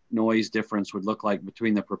that noise difference would look like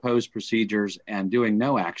between the proposed procedures and doing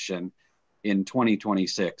no action in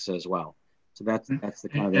 2026 as well. So that's the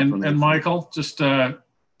kind of information. And Michael, just to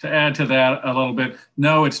add to that a little bit,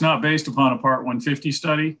 no, it's not based upon a Part 150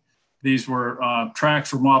 study. These were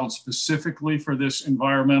tracks were modeled specifically for this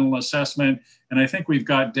environmental assessment. And I think we've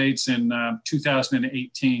got dates in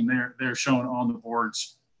 2018. They're shown on the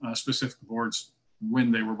boards, specific boards,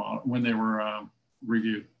 when they were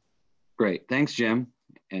reviewed. Great, thanks, Jim.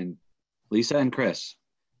 And Lisa and Chris,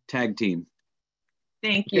 tag team.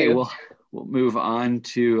 Thank you. Okay, we'll move on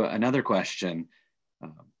to another question.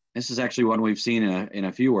 This is actually one we've seen in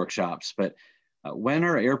a few workshops, but when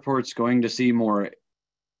are airports going to see more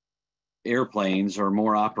airplanes or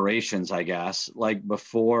more operations, I guess, like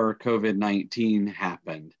before COVID-19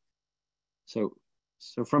 happened? So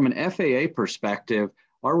from an FAA perspective,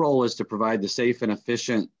 our role is to provide the safe and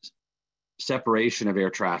efficient separation of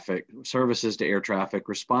air traffic, services to air traffic,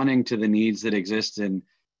 responding to the needs that exist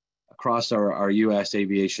across our US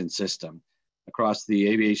aviation system, across the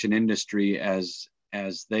aviation industry as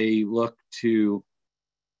they look to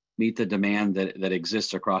meet the demand that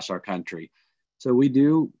exists across our country. So we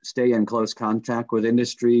do stay in close contact with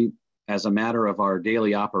industry as a matter of our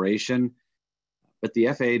daily operation, but the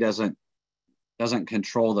FAA doesn't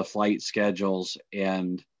control the flight schedules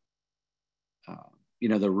and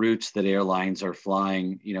the routes that airlines are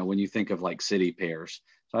flying, when you think of like city pairs.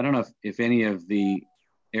 So I don't know if any of the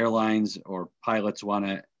airlines or pilots want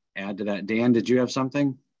to add to that. Dan, did you have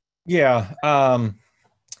something? Yeah.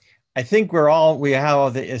 I think we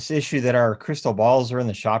have this issue that our crystal balls are in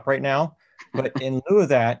the shop right now. But in lieu of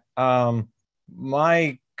that,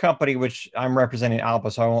 my company, which I'm representing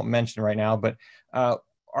Alpha, so I won't mention right now, but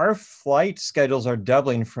our flight schedules are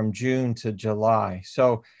doubling from June to July.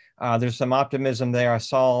 So there's some optimism there. I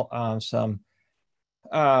saw some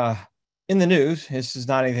in the news, this is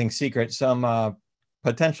not anything secret, some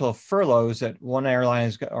potential furloughs that one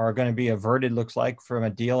airline are going to be averted, looks like, from a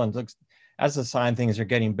deal, and looks as a sign things are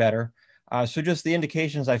getting better. So just the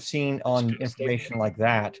indications I've seen on information like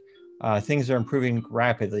that, things are improving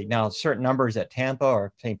rapidly. Now, certain numbers at Tampa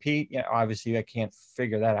or St. Pete, obviously I can't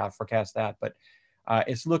figure that out, forecast that, but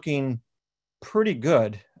it's looking pretty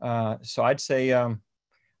good. So I'd say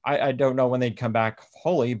I don't know when they'd come back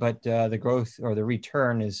wholly, but the growth or the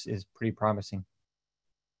return is pretty promising.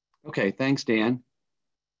 Okay, thanks, Dan.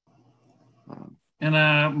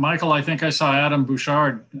 And Michael, I think I saw Adam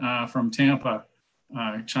Bouchard from Tampa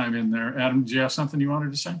chime in there. Adam, do you have something you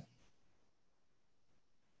wanted to say?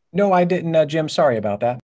 No, I didn't, Jim. Sorry about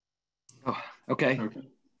that. Oh, okay.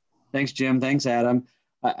 Thanks, Jim. Thanks, Adam.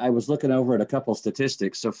 I was looking over at a couple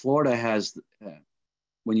statistics. So Florida has,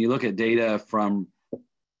 when you look at data from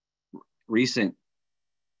recent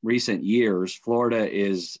years, Florida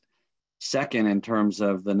is second in terms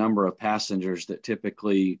of the number of passengers that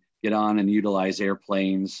typically get on and utilize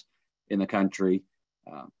airplanes in the country.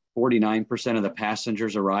 49% of the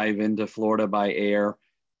passengers arrive into Florida by air,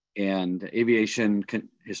 and aviation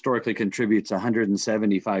historically contributes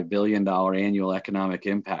 $175 billion annual economic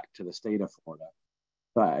impact to the state of Florida.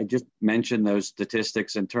 So I just mentioned those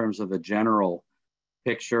statistics in terms of the general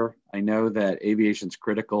picture. I know that aviation's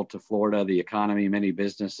critical to Florida, the economy, many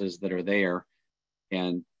businesses that are there.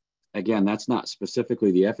 And again, that's not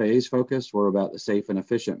specifically the FAA's focus. We're about the safe and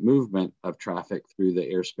efficient movement of traffic through the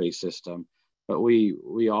airspace system. But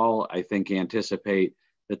we all, I think, anticipate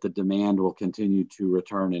that the demand will continue to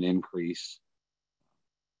return and increase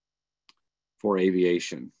for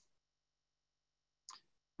aviation.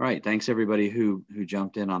 All right, thanks everybody who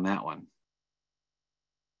jumped in on that one.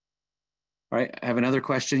 All right, I have another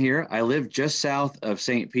question here. I live just south of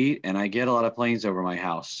St. Pete and I get a lot of planes over my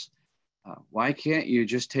house. Why can't you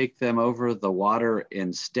just take them over the water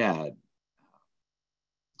instead?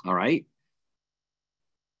 All right.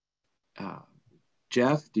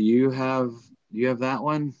 Jeff, do you have that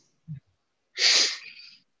one?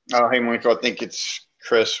 Oh, hey, Michael, I think it's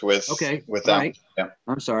Chris with Okay. with All that. right. Yeah.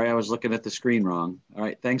 I'm sorry, I was looking at the screen wrong. All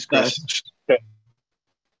right, thanks, Chris. Okay.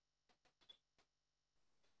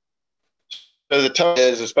 So the top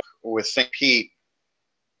is with St. Pete,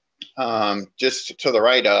 just to the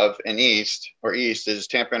right of and east is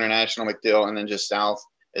Tampa International, MacDill, and then just south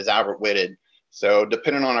is Albert Whitted. So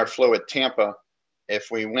depending on our flow at Tampa, if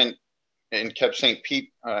we went and kept St.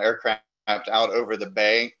 Pete aircraft out over the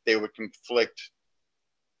bay, they would conflict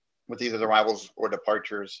with either the arrivals or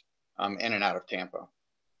departures in and out of Tampa.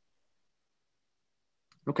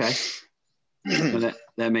 Okay.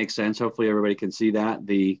 that makes sense. Hopefully everybody can see that.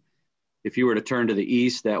 If you were to turn to the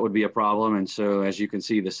east, that would be a problem. And so as you can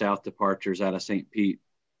see, the south departures out of St. Pete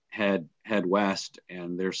head west,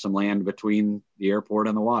 and there's some land between the airport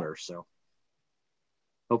and the water. So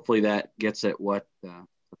hopefully that gets at what the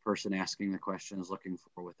person asking the question is looking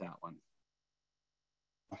for with that one.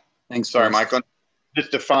 Thanks. Sorry, Chris. Michael.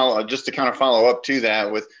 Just to kind of follow up to that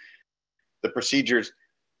with the procedures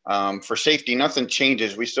for safety, nothing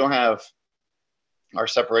changes. We still have our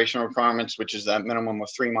separation requirements, which is that minimum of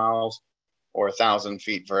 3 miles or 1,000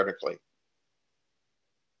 feet vertically.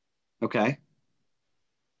 Okay.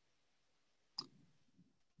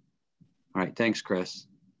 All right. Thanks, Chris.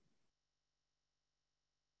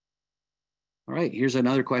 All right. Here's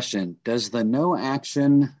another question. Does the no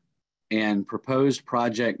action and proposed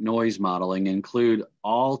project noise modeling include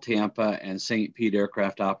all Tampa and St. Pete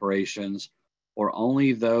aircraft operations, or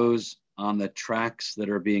only those on the tracks that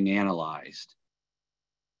are being analyzed?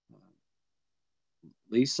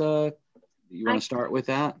 Lisa, you want to start with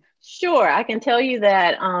that? Sure, I can tell you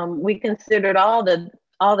that we considered all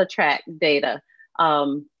the track data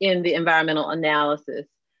in the environmental analysis.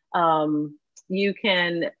 You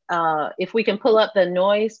can, if we can pull up the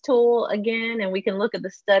noise tool again, and we can look at the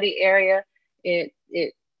study area, it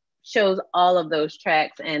shows all of those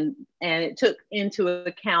tracks, and it took into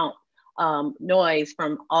account noise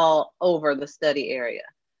from all over the study area.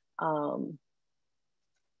 You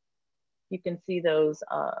can see those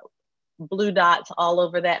blue dots all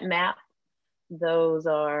over that map. Those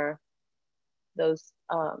are those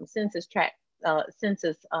census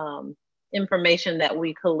information that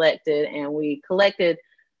we collected, and we collected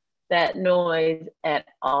that noise at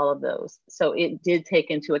all of those. So it did take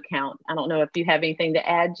into account. I don't know if you have anything to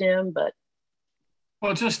add, Jim, but.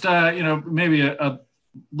 Well, just, maybe a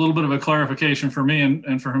little bit of a clarification for me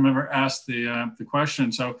and for whomever asked the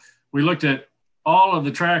question. So we looked at all of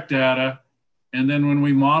the track data, and then when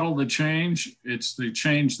we model the change, it's the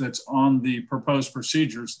change that's on the proposed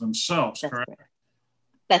procedures themselves, That's correct?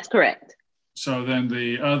 That's correct. So then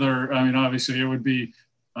the other, obviously it would be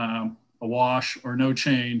a wash or no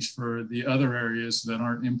change for the other areas that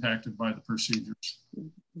aren't impacted by the procedures.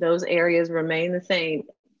 Those areas remain the same,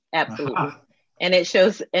 absolutely. And it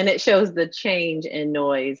shows the change in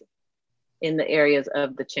noise in the areas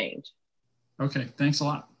of the change. Okay, thanks a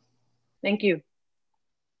lot. Thank you.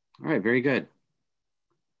 All right, very good.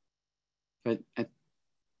 But I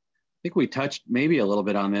think we touched maybe a little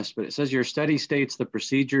bit on this, but it says your study states the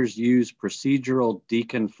procedures use procedural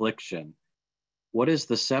deconfliction. What is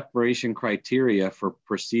the separation criteria for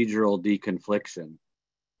procedural deconfliction?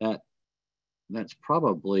 That's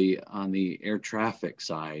probably on the air traffic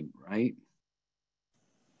side, right?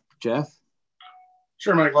 Jeff?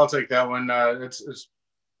 Sure, Michael, I'll take that one. It's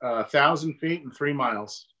 1,000 feet and 3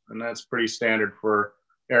 miles, and that's pretty standard for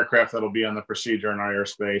aircraft that'll be on the procedure in our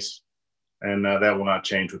airspace, and that will not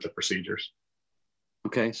change with the procedures.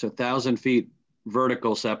 Okay, so 1,000 feet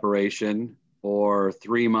vertical separation, or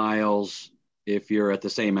 3 miles if you're at the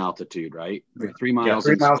same altitude, right? 3 miles.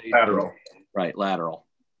 Yeah, 3 miles space, lateral. Right, lateral.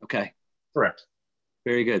 Okay. Correct.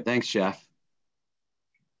 Very good. Thanks, Jeff.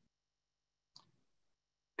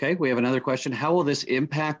 Okay, we have another question. How will this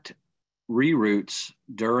impact reroutes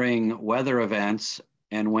during weather events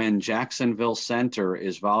and when Jacksonville Center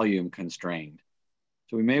is volume constrained?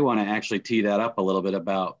 So we may want to actually tee that up a little bit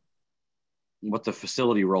about what the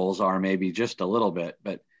facility roles are, maybe just a little bit,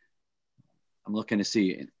 but I'm looking to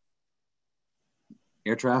see.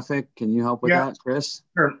 Air traffic, can you help with that, Chris?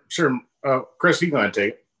 Sure. Chris, you go ahead and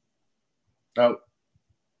take it. All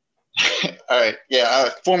right. Yeah,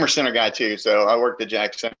 former center guy too. So I worked at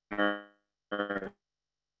Jack Center.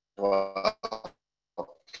 Well,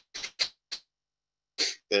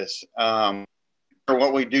 this for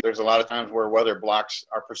what we do, there's a lot of times where weather blocks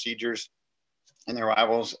our procedures and the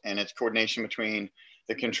arrivals, and it's coordination between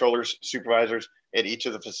the controllers, supervisors at each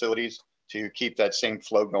of the facilities to keep that same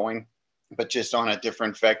flow going, but just on a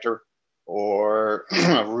different vector or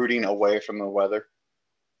routing away from the weather.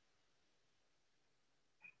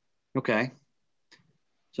 Okay.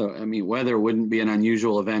 So, I mean, weather wouldn't be an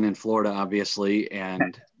unusual event in Florida, obviously,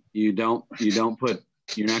 and you're not going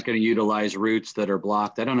to utilize routes that are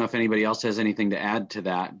blocked. I don't know if anybody else has anything to add to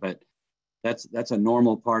that, but that's a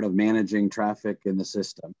normal part of managing traffic in the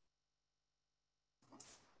system.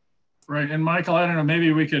 Right, and Michael, I don't know,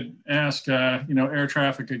 maybe we could ask, air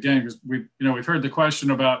traffic again, because we've heard the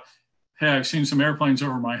question about, hey, I've seen some airplanes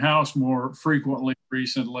over my house more frequently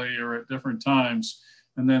recently or at different times.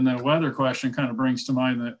 And then the weather question kind of brings to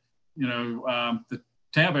mind that, the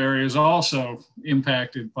Tampa area is also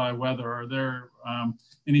impacted by weather. Are there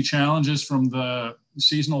any challenges from the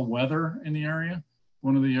seasonal weather in the area?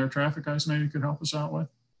 One of the air traffic guys maybe could help us out with.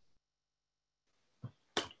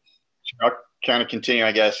 I'll kind of continue,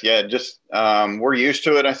 I guess. Yeah, just we're used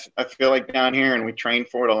to it, I feel like, down here, and we train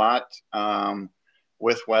for it a lot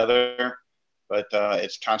with weather, but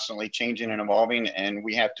it's constantly changing and evolving, and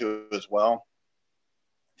we have to as well.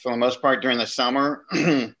 For the most part, during the summer,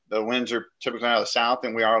 the winds are typically out of the south,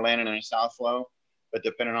 and we are landing in a south flow. But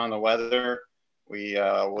depending on the weather, we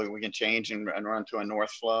can change and run to a north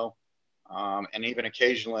flow, and even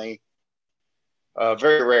occasionally,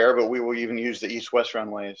 very rare, but we will even use the east-west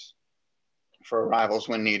runways for arrivals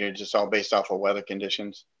when needed, just all based off of weather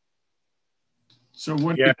conditions. So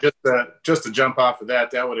what? Yeah, just to jump off of that,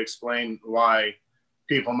 that would explain why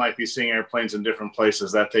people might be seeing airplanes in different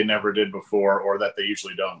places that they never did before, or that they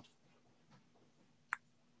usually don't.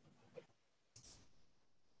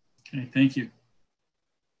 Okay, thank you.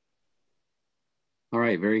 All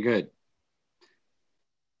right, very good.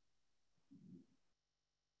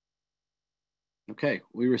 Okay,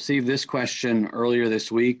 we received this question earlier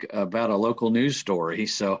this week about a local news story.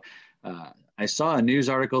 So I saw a news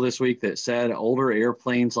article this week that said older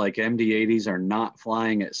airplanes like MD-80s are not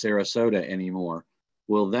flying at Sarasota anymore.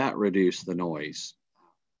 Will that reduce the noise?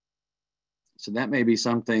 So that may be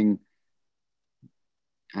something,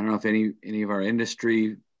 I don't know if any of our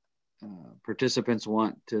industry participants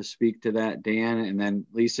want to speak to that, Dan, and then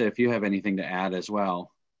Lisa, if you have anything to add as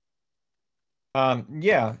well.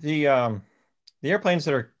 Yeah, the airplanes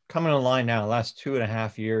that are coming online now, the last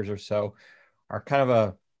 2.5 years or so, are kind of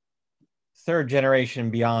a third generation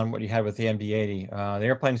beyond what you had with the MD-80. The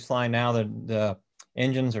airplanes flying now, the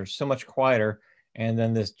engines are so much quieter. And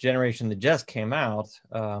then this generation that just came out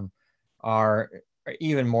are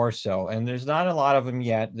even more so. And there's not a lot of them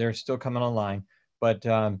yet. They're still coming online. But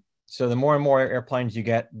so the more and more airplanes you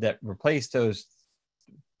get that replace those,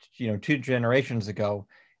 2 generations ago,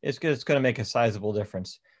 it's going to make a sizable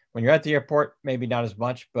difference. When you're at the airport, maybe not as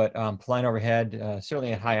much, but flying overhead,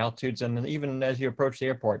 certainly at high altitudes, and even as you approach the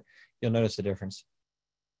airport, you'll notice the difference.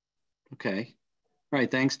 Okay. All right,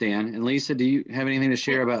 thanks, Dan. And Lisa, do you have anything to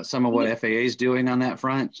share about some of what FAA is doing on that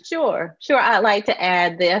front? Sure. I'd like to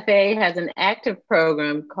add the FAA has an active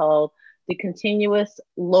program called the Continuous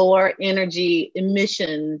Lower Energy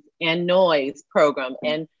Emissions and Noise Program,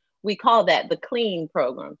 and we call that the CLEAN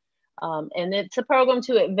program. And it's a program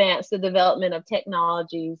to advance the development of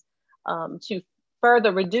technologies to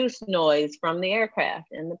further reduce noise from the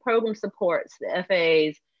aircraft. And the program supports the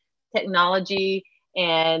FAA's technology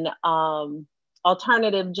and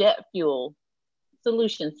alternative jet fuel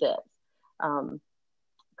solution sets.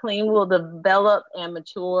 CLEAN will develop and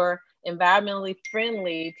mature environmentally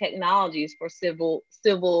friendly technologies for civil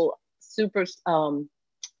super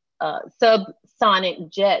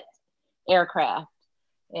subsonic jet aircraft.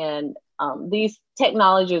 And these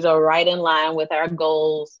technologies are right in line with our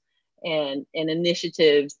goals and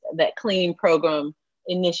initiatives, that CLEAN program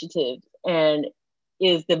initiatives, and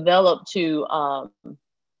is developed to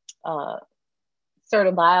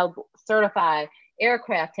certify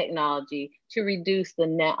aircraft technology to reduce the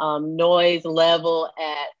noise level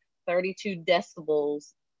at 32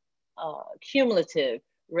 decibels cumulative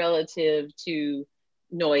relative to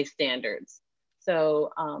noise standards.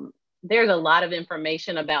 So there's a lot of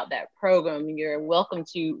information about that program. You're welcome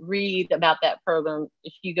to read about that program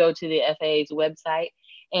if you go to the FAA's website.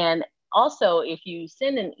 And also, if you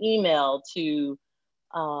send an email to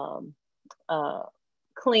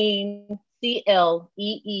CLEAN,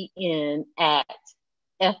 CLEEN at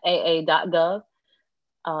FAA.gov,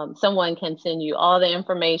 someone can send you all the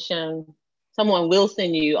information. Someone will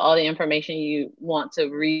send you all the information you want to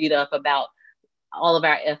read up about all of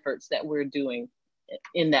our efforts that we're doing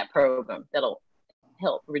in that program that'll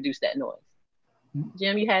help reduce that noise.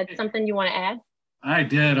 Jim, you had something you want to add? I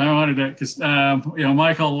did. I wanted to, because,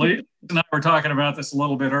 Michael, Lee and I were talking about this a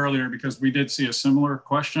little bit earlier, because we did see a similar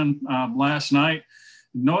question last night.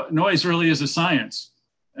 noise really is a science.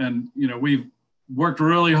 And, we've worked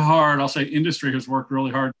really hard. I'll say industry has worked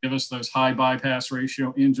really hard to give us those high bypass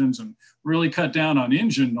ratio engines and really cut down on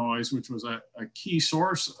engine noise, which was a key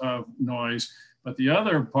source of noise. But the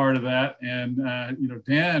other part of that, and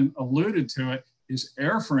Dan alluded to it, is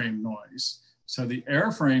airframe noise. So the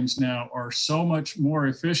airframes now are so much more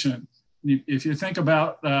efficient. If you think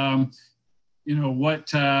about,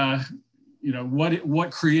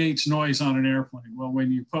 what creates noise on an airplane? Well,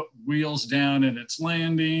 when you put wheels down and it's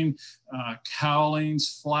landing,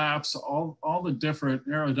 cowlings, flaps, all the different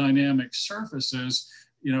aerodynamic surfaces,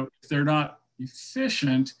 if they're not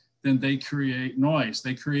efficient, then they create noise.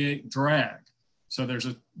 They create drag. So there's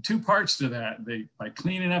two parts to that. By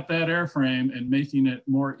cleaning up that airframe and making it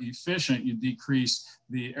more efficient, you decrease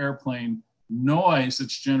the airplane noise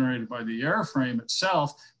that's generated by the airframe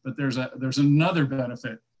itself. But there's another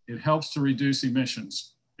benefit. It helps to reduce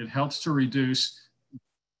emissions. It helps to reduce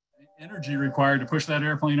energy required to push that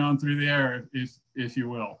airplane on through the air, if you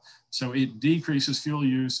will. So it decreases fuel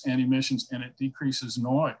use and emissions, and it decreases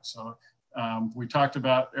noise. So we talked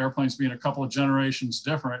about airplanes being a couple of generations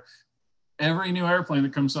different. Every new airplane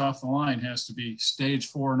that comes off the line has to be stage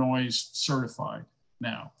 4 noise certified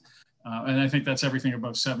now. And I think that's everything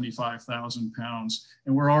above 75,000 pounds.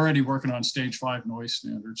 And we're already working on stage 5 noise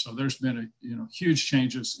standards. So there's been huge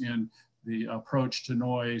changes in the approach to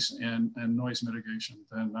noise and noise mitigation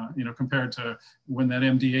than, compared to when that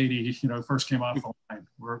MD-80, first came off the line.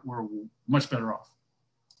 We're much better off.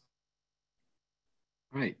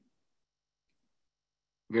 Right.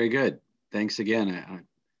 Very good. Thanks again.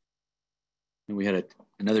 We had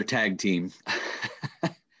another tag team.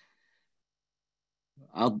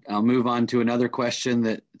 I'll move on to another question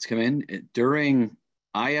that's come in. During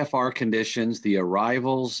IFR conditions, the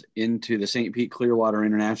arrivals into the St. Pete Clearwater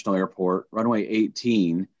International Airport, runway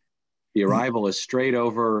 18, the arrival is straight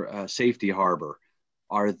over Safety Harbor.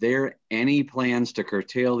 Are there any plans to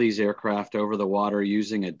curtail these aircraft over the water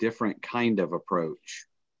using a different kind of approach?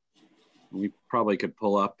 We probably could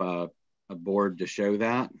pull up a board to show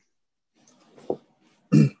that.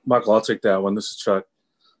 Michael, I'll take that one. This is Chuck.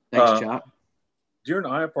 Thanks, Chuck. During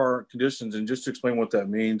IFR conditions, and just to explain what that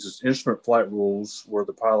means, is instrument flight rules where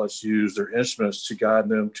the pilots use their instruments to guide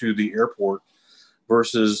them to the airport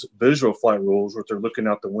versus visual flight rules where they're looking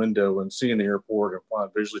out the window and seeing the airport and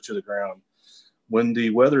flying visually to the ground. When the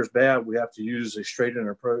weather is bad, we have to use a straight-in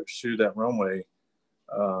approach to that runway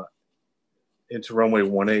into runway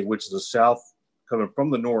 18, which is the south, coming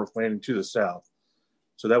from the north, landing to the south.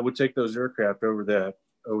 So that would take those aircraft over that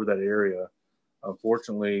area.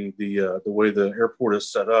 Unfortunately, the way the airport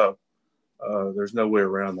is set up, there's no way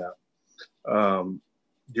around that.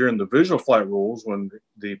 During the visual flight rules, when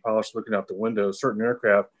the pilot's looking out the window, certain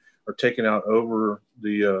aircraft are taken out over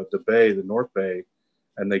the bay, the North Bay,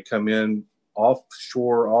 and they come in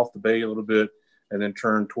offshore, off the bay a little bit, and then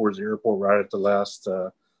turn towards the airport right at the last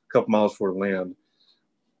couple miles before land.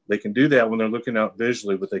 They can do that when they're looking out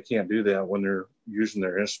visually, but they can't do that when they're using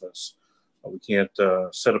their instruments. We can't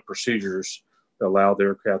set up procedures that allow the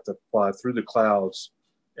aircraft to fly through the clouds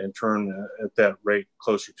and turn at that rate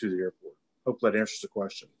closer to the airport. Hope that answers the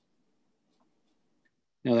question.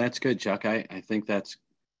 No, that's good, Chuck. I think that's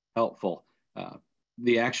helpful.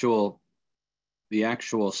 The actual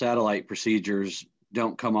satellite procedures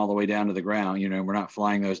don't come all the way down to the ground. We're not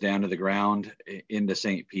flying those down to the ground into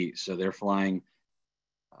St. Pete. So they're flying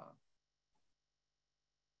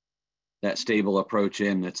that stable approach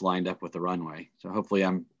in that's lined up with the runway. So hopefully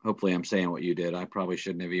I'm saying what you did. I probably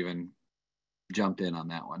shouldn't have even jumped in on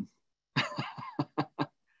that one.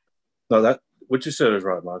 No, that what you said is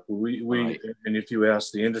right, Michael. We right. And if you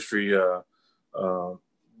ask the industry,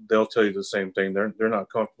 they'll tell you the same thing. They're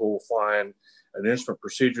not comfortable flying an instrument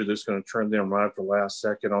procedure that's going to turn them right at the last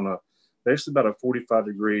second on basically about a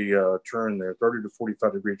 45-degree turn there, 30 to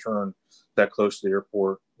 45-degree turn that close to the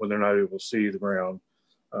airport when they're not able to see the ground.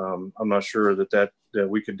 I'm not sure that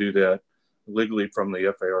we could do that legally from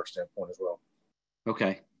the FAR standpoint as well.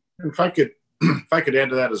 Okay. If I could add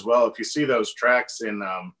to that as well, if you see those tracks in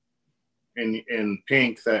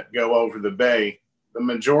pink that go over the bay, the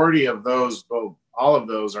majority of those, all of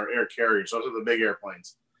those are air carriers. Those are the big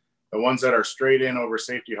airplanes. The ones that are straight in over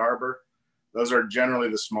Safety Harbor, those are generally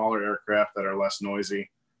the smaller aircraft that are less noisy.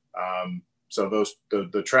 So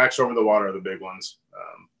the tracks over the water are the big ones,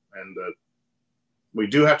 we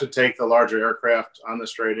do have to take the larger aircraft on the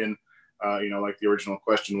straight in, like the original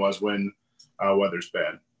question was, when weather's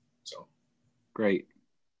bad. So great.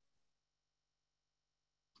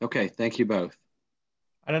 Okay, thank you both.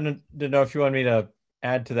 I didn't know if you want me to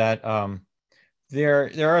add to that.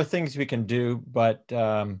 There are things we can do, but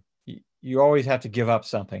you always have to give up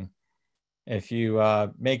something. If you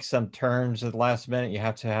make some turns at the last minute, you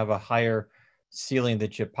have to have a higher ceiling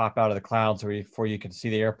that you pop out of the clouds before you can see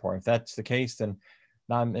the airport. If that's the case, then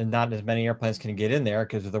not as many airplanes can get in there,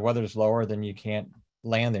 because if the weather's lower, then you can't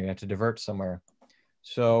land there. You have to divert somewhere.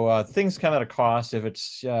 So things come at a cost.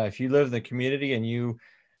 If you live in the community and you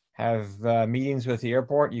have meetings with the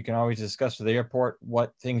airport, you can always discuss with the airport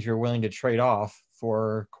what things you're willing to trade off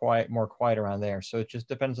for more quiet around there. So it just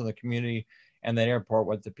depends on the community and that airport,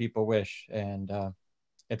 what the people wish. And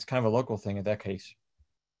it's kind of a local thing in that case.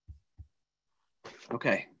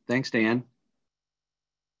 Okay, thanks, Dan.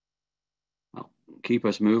 Well, keep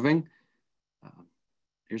us moving.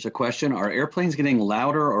 Here's a question. Are airplanes getting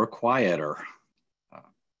louder or quieter?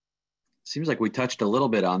 Seems like we touched a little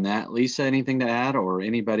bit on that. Lisa, anything to add, or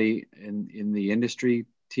anybody in the industry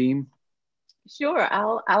team? Sure,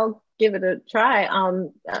 I'll give it a try.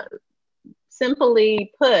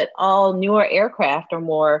 Simply put, all newer aircraft are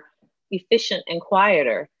more efficient and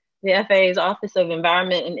quieter. The FAA's Office of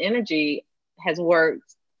Environment and Energy has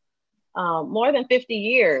worked more than 50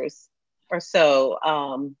 years or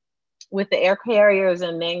so with the air carriers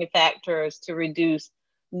and manufacturers to reduce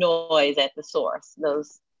noise at the source,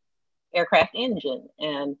 those aircraft engine.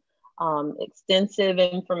 And extensive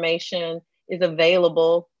information is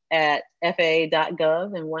available at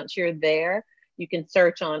faa.gov. And once you're there, you can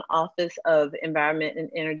search on Office of Environment and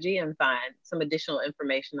Energy and find some additional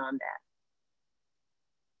information on that.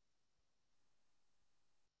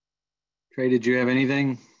 Trey, did you have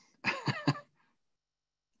anything?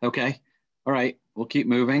 Okay, all right, we'll keep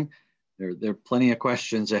moving. There are plenty of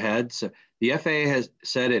questions ahead. So the FAA has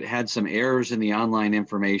said it had some errors in the online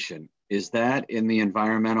information. Is that in the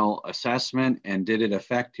environmental assessment, and did it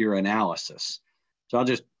affect your analysis? So I'll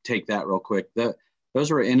just take that real quick. Those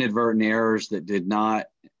were inadvertent errors that did not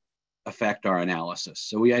affect our analysis.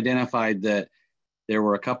 So we identified that there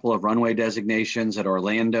were a couple of runway designations at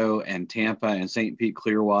Orlando and Tampa and St. Pete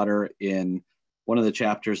Clearwater in one of the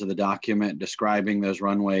chapters of the document describing those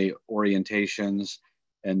runway orientations,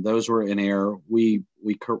 and those were in error. We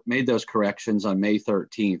made those corrections on May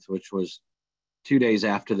 13th, which was 2 days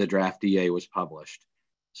after the draft DA was published.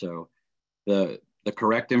 So the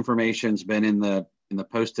correct information's been in the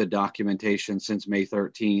posted documentation since May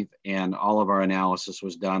 13th, and all of our analysis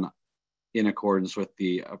was done in accordance with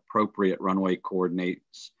the appropriate runway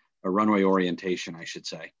coordinates, or runway orientation, I should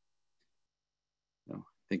say. So I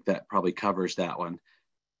think that probably covers that one.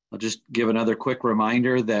 I'll just give another quick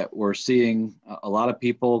reminder that we're seeing a lot of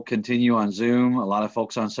people continue on Zoom, a lot of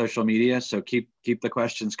folks on social media, so keep the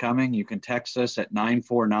questions coming. You can text us at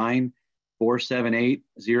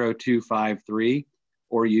 949-478-0253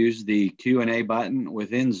 or use the Q&A button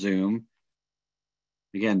within Zoom.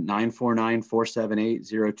 Again,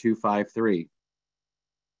 949-478-0253.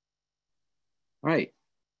 All right,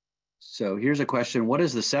 so here's a question. What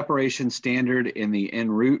is the separation standard in the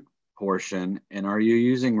en route portion, and are you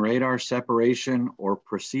using radar separation or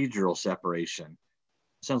procedural separation?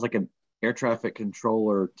 Sounds like an air traffic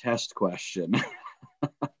controller test question.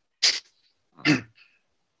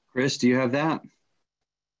 Chris, do you have that?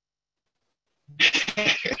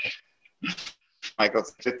 Michael,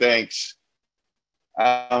 thanks.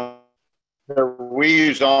 We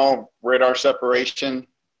use all radar separation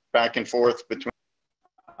back and forth between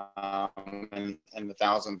and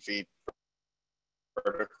 1,000 feet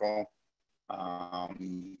vertical. So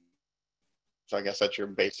I guess that's your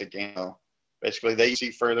basic game. Basically, they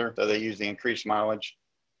see further, so they use the increased mileage.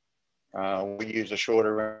 We use a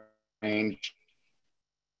shorter range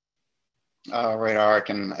radar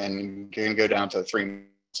and can go down to 3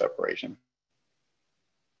 separation.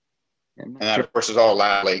 And that, of course, is all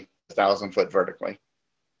laterally, 1,000 foot vertically.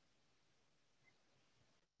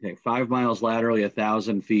 Okay, 5 miles laterally,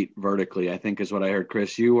 1,000 feet vertically, I think is what I heard.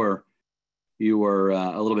 Chris, you were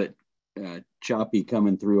a little bit choppy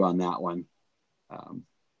coming through on that one.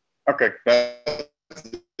 Okay, that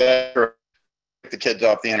the kids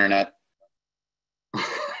off the internet.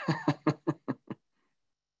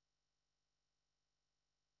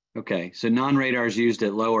 Okay, so non-radars used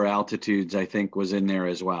at lower altitudes, I think, was in there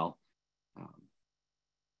as well.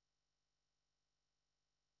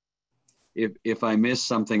 If I missed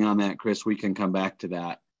something on that, Chris, we can come back to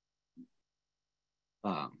that.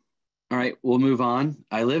 All right, we'll move on.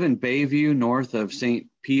 I live in Bayview, north of St.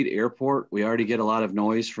 Pete Airport. We already get a lot of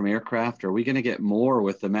noise from aircraft. Are we going to get more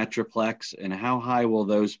with the Metroplex? And how high will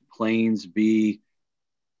those planes be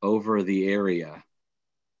over the area?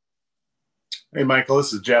 Hey, Michael,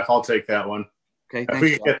 this is Jeff. I'll take that one. Okay, if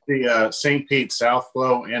we could get the St. Pete South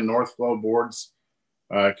Flow and North Flow boards,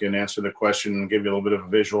 I can answer the question and give you a little bit of a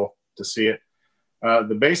visual to see it.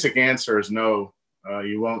 The basic answer is no.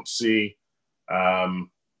 You won't see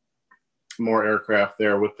more aircraft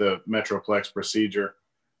there with the Metroplex procedure.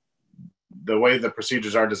 The way the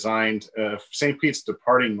procedures are designed, St. Pete's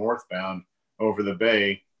departing northbound over the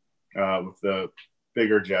bay with the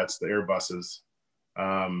bigger jets, the Airbuses.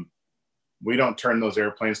 We don't turn those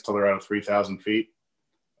airplanes till they're out of 3,000 feet.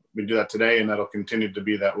 We do that today, and that'll continue to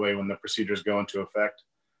be that way when the procedures go into effect.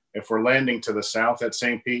 If we're landing to the south at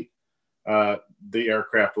St. Pete, the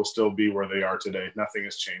aircraft will still be where they are today. Nothing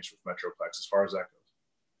has changed with Metroplex as far as that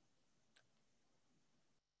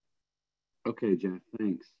goes. Okay, Jeff,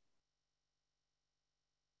 thanks.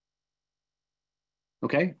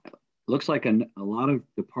 Okay, looks like a lot of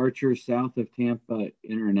departures south of Tampa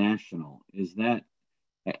International. Is that,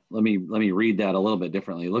 let me read that a little bit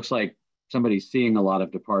differently. It looks like somebody's seeing a lot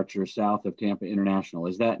of departures south of Tampa International.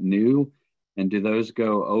 Is that new? And do those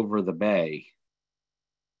go over the bay?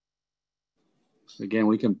 Again,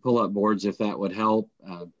 we can pull up boards if that would help.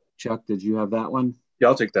 Chuck, did you have that one? Yeah,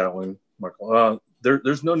 I'll take that one, Michael.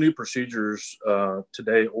 There's no new procedures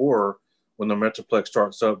today or when the Metroplex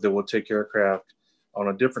starts up that will take aircraft on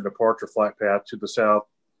a different departure flight path to the south.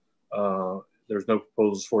 There's no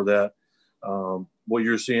proposals for that. What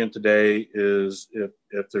you're seeing today is if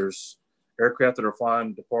there's aircraft that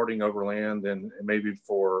are departing overland, and maybe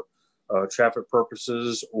for traffic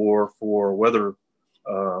purposes or for weather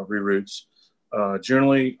reroutes,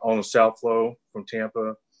 generally on the south flow from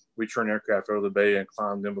Tampa, we turn aircraft out of the bay and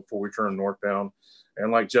climb them before we turn northbound.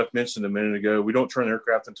 And like Jeff mentioned a minute ago, we don't turn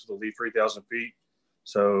aircraft until they leave 3,000 feet.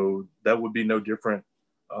 So that would be no different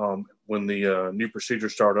when the new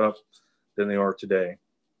procedures start up than they are today.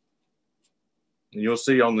 And you'll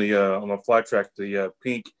see on the flight track, the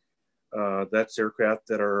pink, that's aircraft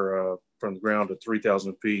that are from the ground to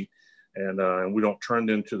 3,000 feet. And we don't turn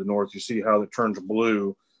them to the north. You see how it turns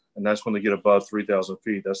blue, and that's when they get above 3,000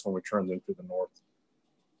 feet. That's when we turn them to the north.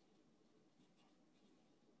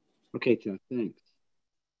 Okay, Chuck, thanks.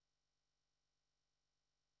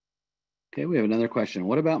 Okay, we have another question.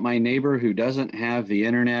 What about my neighbor who doesn't have the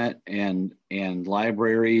internet and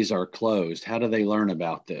libraries are closed? How do they learn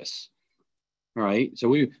about this? All right, so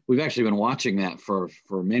we've actually been watching that for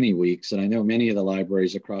many weeks, and I know many of the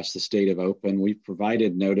libraries across the state have opened. We've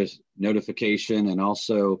provided notification and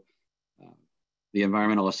also the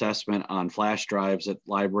environmental assessment on flash drives at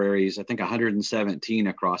libraries, I think 117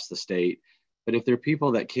 across the state. But if there are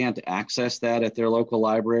people that can't access that at their local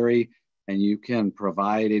library, and you can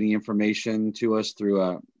provide any information to us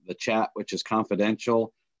through the chat, which is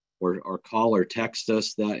confidential, or call or text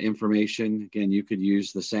us that information. Again, you could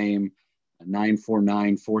use the same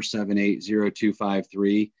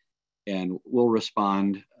 949-478-0253, and we'll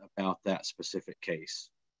respond about that specific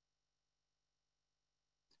case.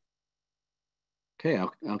 Okay,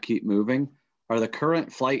 I'll keep moving. Are the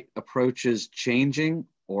current flight approaches changing,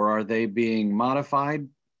 or are they being modified?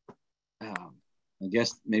 I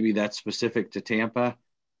guess maybe that's specific to Tampa.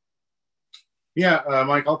 Yeah,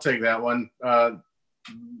 Mike, I'll take that one.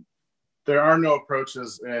 There are no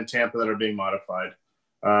approaches in Tampa that are being modified,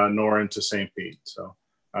 nor into St. Pete. So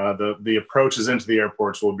the approaches into the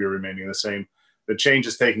airports will be remaining the same. The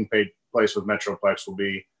changes taking place with Metroplex will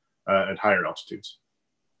be at higher altitudes.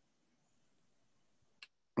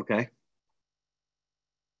 Okay.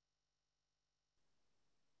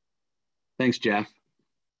 Thanks, Jeff.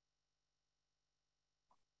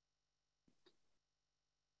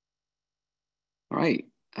 All right,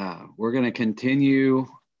 we're going to continue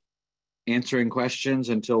answering questions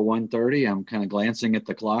until 1:30. I'm kind of glancing at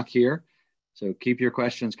the clock here. So keep your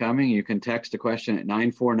questions coming. You can text a question at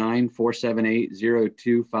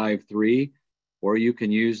 949-478-0253, or you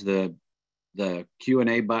can use the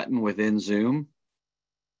Q&A button within Zoom.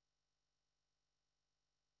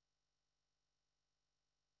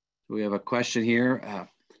 We have a question here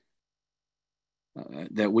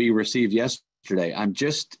that we received yesterday. I'm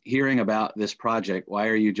just hearing about this project. Why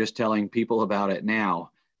are you just telling people about it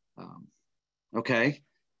now? Okay,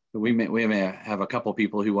 we may have a couple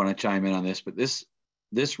people who want to chime in on this, but this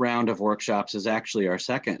round of workshops is actually our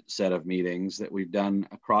second set of meetings that we've done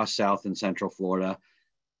across South and Central Florida.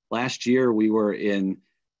 Last year, we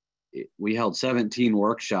held 17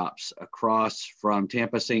 workshops across from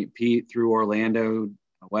Tampa, St. Pete through Orlando,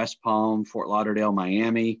 West Palm, Fort Lauderdale,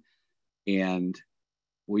 Miami, and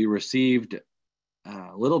we received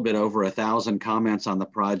a little bit over 1,000 comments on the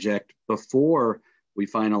project before we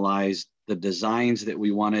finalized the designs that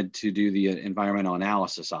we wanted to do the environmental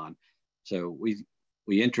analysis on. So we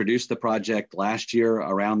introduced the project last year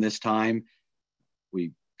around this time.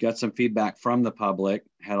 We got some feedback from the public,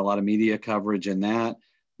 had a lot of media coverage in that,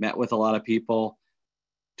 met with a lot of people,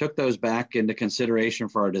 took those back into consideration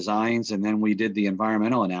for our designs, and then we did the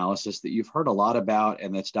environmental analysis that you've heard a lot about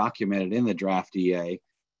and that's documented in the draft EA.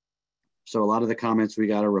 So a lot of the comments we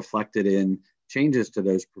got are reflected in changes to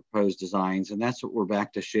those proposed designs, and that's what we're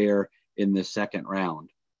back to share in this second round.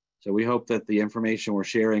 So we hope that the information we're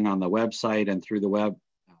sharing on the website and through the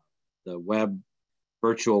web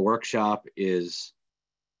virtual workshop is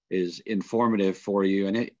informative for you.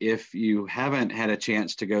 And if you haven't had a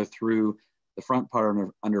chance to go through the front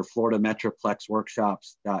part under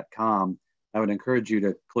floridametroplexworkshops.com, I would encourage you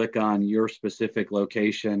to click on your specific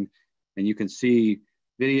location, and you can see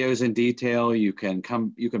videos in detail. You can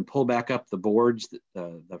pull back up the boards,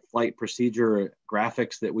 the flight procedure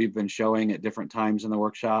graphics that we've been showing at different times in the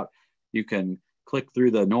workshop. You can click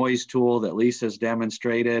through the noise tool that Lisa's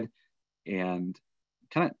demonstrated, and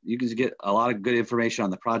you can get a lot of good information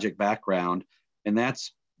on the project background. And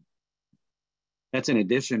that's in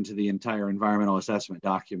addition to the entire environmental assessment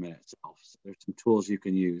document itself. So there's some tools you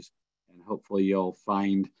can use, and hopefully you'll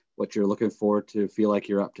find what you're looking for to feel like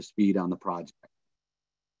you're up to speed on the project.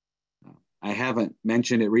 I haven't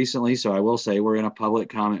mentioned it recently, so I will say we're in a public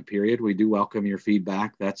comment period. We do welcome your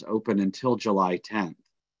feedback. That's open until July 10th.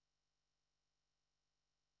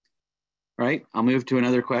 All right, I'll move to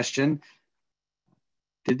another question.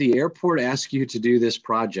 Did the airport ask you to do this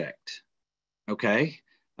project? Okay,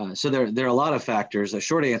 so there are a lot of factors. The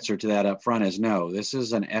short answer to that up front is no. This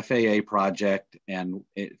is an FAA project, and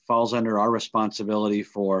it falls under our responsibility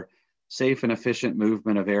for safe and efficient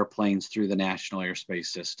movement of airplanes through the national airspace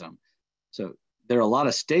system. So there are a lot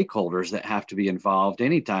of stakeholders that have to be involved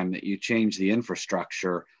anytime that you change the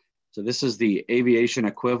infrastructure. So this is the aviation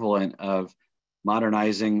equivalent of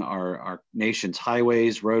modernizing our nation's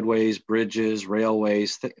highways, roadways, bridges,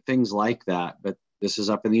 railways, things like that, but this is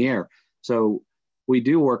up in the air. So we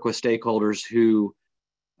do work with stakeholders who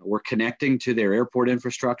we're connecting to their airport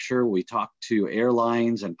infrastructure. We talk to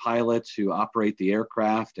airlines and pilots who operate the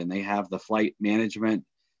aircraft, and they have the flight management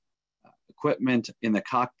equipment in the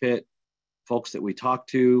cockpit, folks that we talk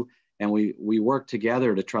to, and we work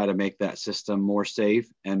together to try to make that system more safe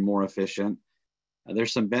and more efficient.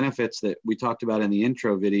 There's some benefits that we talked about in the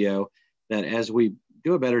intro video, that as we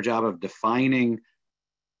do a better job of defining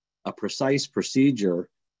a precise procedure,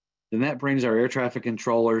 then that brings our air traffic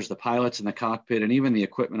controllers, the pilots in the cockpit, and even the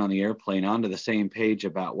equipment on the airplane onto the same page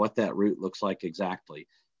about what that route looks like exactly.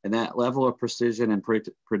 And that level of precision and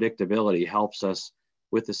predictability helps us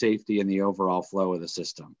with the safety and the overall flow of the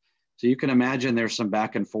system. So you can imagine there's some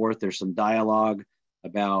back and forth, there's some dialogue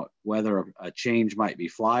about whether a change might be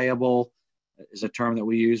flyable, is a term that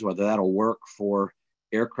we use, whether that'll work for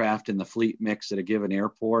aircraft in the fleet mix at a given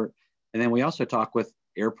airport. And then we also talk with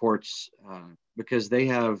airports because they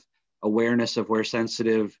have awareness of where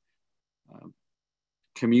sensitive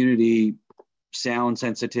community sound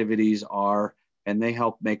sensitivities are, and they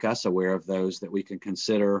help make us aware of those that we can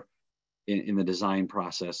consider in the design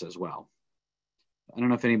process as well. I don't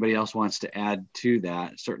know if anybody else wants to add to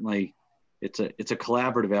that. Certainly it's a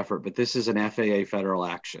collaborative effort, but this is an FAA federal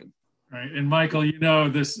action. Right, and Michael, you know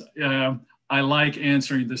this. I like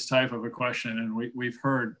answering this type of a question, and we've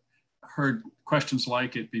heard questions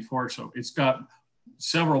like it before. So it's got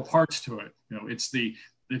several parts to it. You know, it's the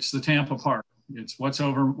Tampa part. It's what's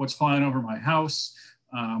flying over my house.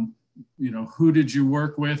 You know, who did you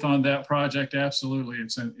work with on that project? Absolutely,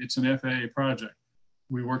 it's an FAA project.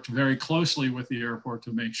 We worked very closely with the airport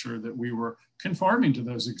to make sure that we were conforming to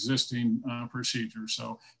those existing procedures.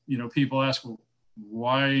 So, you know, people ask, well,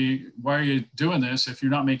 why are you doing this if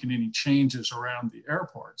you're not making any changes around the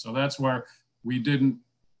airport? So that's where we didn't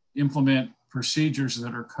implement procedures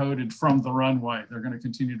that are coded from the runway. They're going to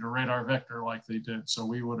continue to radar vector like they did. So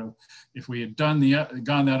we would have, if we had gone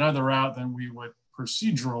that other route, then we would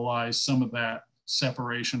proceduralize some of that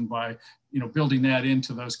separation by, you know, building that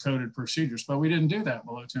into those coded procedures. But we didn't do that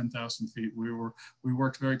below 10,000 feet. We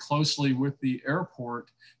worked very closely with the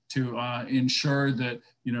airport to ensure that,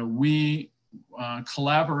 you know, we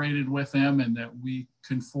collaborated with them and that we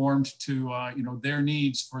conformed to you know, their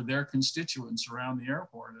needs for their constituents around the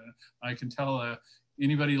airport. And I can tell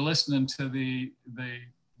anybody listening to the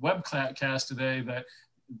webcast today that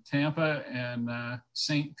Tampa and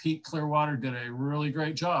St. Pete Clearwater did a really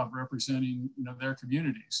great job representing, you know, their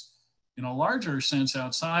communities. In a larger sense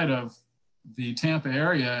outside of the Tampa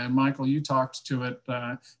area, and Michael, you talked to it,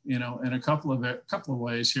 you know, in a couple of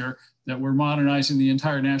ways here, that we're modernizing the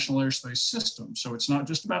entire national airspace system. So it's not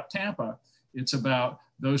just about Tampa; it's about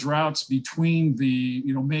those routes between the,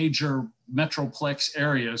 you know, major metroplex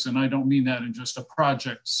areas, and I don't mean that in just a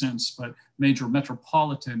project sense, but major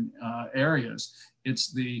metropolitan areas.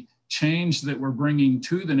 It's the change that we're bringing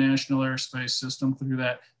to the national airspace system through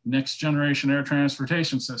that next generation air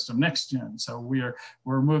transportation system, next gen. So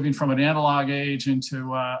we're moving from an analog age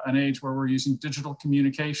into an age where we're using digital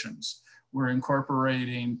communications. We're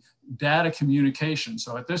incorporating data communication.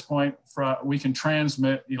 So at this point, we can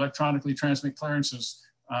electronically transmit clearances,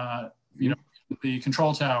 the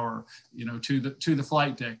control tower, to the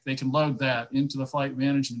flight deck. They can load that into the flight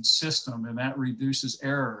management system, and that reduces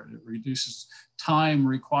error. It reduces time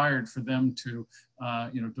required for them to,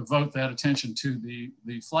 devote that attention to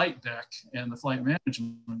the flight deck and the flight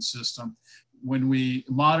management system. When we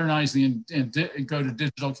modernize and go to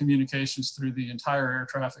digital communications through the entire air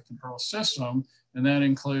traffic control system, and that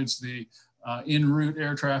includes the en route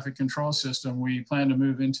air traffic control system, we plan to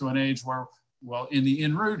move into an age where, well, in the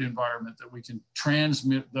en route environment, that we can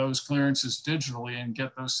transmit those clearances digitally and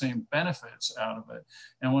get those same benefits out of it.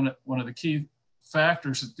 And one of the key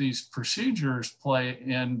factors that these procedures play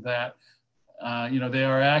in that, they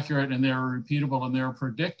are accurate and they're repeatable and they're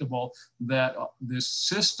predictable, that this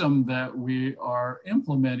system that we are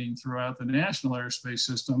implementing throughout the national airspace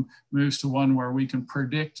system moves to one where we can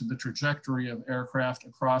predict the trajectory of aircraft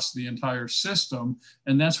across the entire system.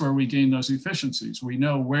 And that's where we gain those efficiencies. We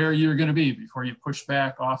know where you're going to be before you push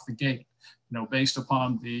back off the gate, based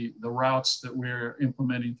upon the routes that we're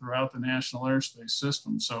implementing throughout the national airspace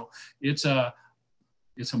system. So it's a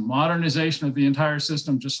modernization of the entire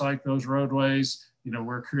system, just like those roadways.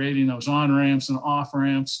 We're creating those on-ramps and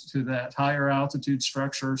off-ramps to that higher altitude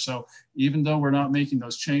structure. So even though we're not making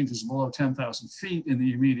those changes below 10,000 feet in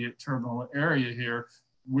the immediate terminal area here,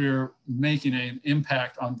 we're making an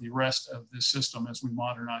impact on the rest of the system as we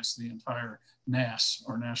modernize the entire NAS,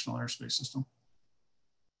 or National Airspace System.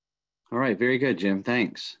 All right, very good, Jim.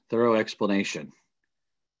 Thanks. Thorough explanation.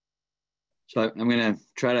 So I'm going to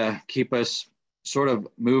try to keep us sort of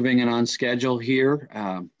moving and on schedule here.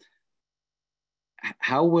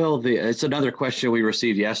 How will it's another question we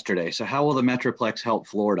received yesterday. So how will the Metroplex help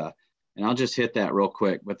Florida? And I'll just hit that real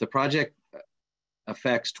quick. But the project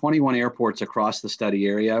affects 21 airports across the study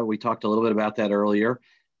area. We talked a little bit about that earlier.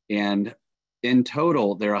 And in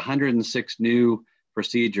total, there are 106 new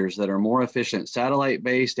procedures that are more efficient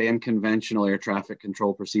satellite-based and conventional air traffic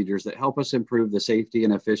control procedures that help us improve the safety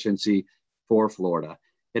and efficiency for Florida.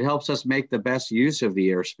 It helps us make the best use of the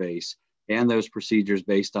airspace and those procedures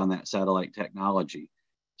based on that satellite technology.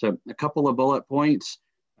 So a couple of bullet points.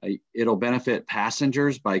 It'll benefit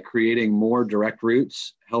passengers by creating more direct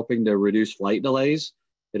routes, helping to reduce flight delays.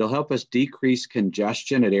 It'll help us decrease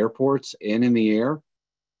congestion at airports and in the air.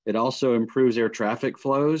 It also improves air traffic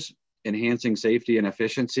flows, enhancing safety and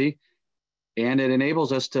efficiency. And it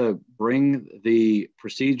enables us to bring the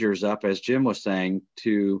procedures up, as Jim was saying,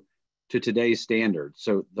 to today's standards.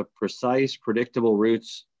 So the precise, predictable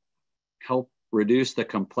routes help reduce the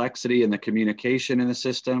complexity and the communication in the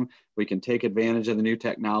system. We can take advantage of the new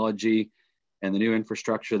technology and the new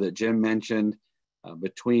infrastructure that Jim mentioned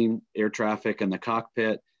between air traffic and the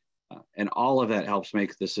cockpit. And all of that helps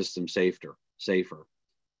make the system safer.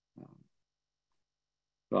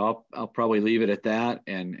 So I'll probably leave it at that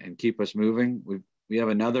and keep us moving. We have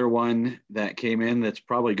another one that came in that's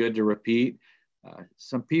probably good to repeat.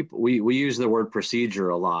 Some people, we use the word procedure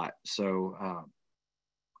a lot. So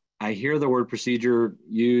I hear the word procedure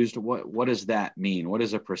used. What does that mean? What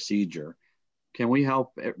is a procedure? Can we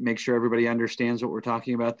help make sure everybody understands what we're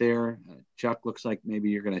talking about there? Chuck, looks like maybe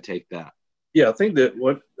you're going to take that. Yeah, I think that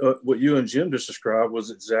what you and Jim just described was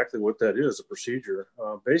exactly what that is, a procedure.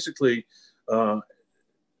 Basically, a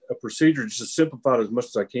procedure, just to simplify it as much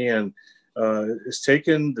as I can, is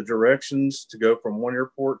taking the directions to go from one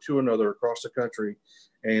airport to another across the country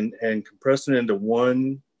and compressing it into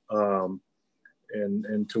one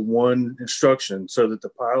and to one instruction so that the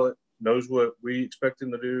pilot knows what we expect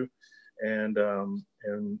them to do, and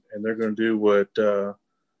they're going to do what they're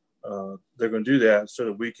going to do that so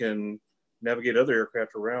that we can navigate other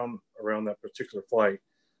aircraft around that particular flight.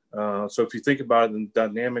 So if you think about it in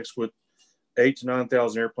dynamics with 8,000 to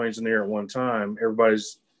 9,000 airplanes in the air at one time,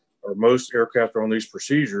 most aircraft are on these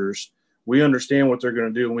procedures. We understand what they're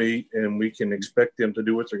going to do, and we can expect them to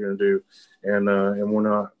do what they're going to do, and we're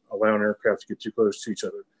not allowing aircraft to get too close to each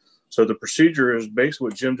other. So the procedure is basically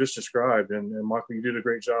what Jim just described, and Michael, you did a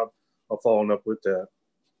great job of following up with that.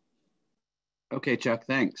 Okay, Chuck,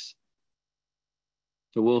 thanks.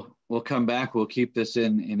 So we'll come back. We'll keep this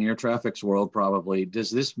in air traffic's world probably.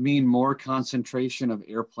 Does this mean more concentration of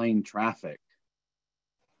airplane traffic?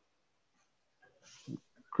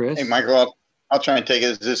 Chris? Hey, Michael, I'll try and take it.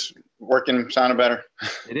 Is this working, sounding better?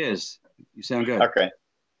 It is. You sound good. Okay.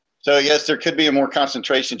 So yes, there could be a more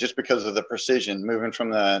concentration just because of the precision, moving from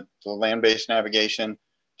the land-based navigation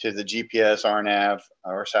to the GPS, RNAV,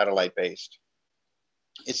 or satellite based.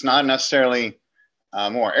 It's not necessarily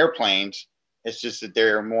more airplanes. It's just that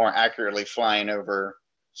they're more accurately flying over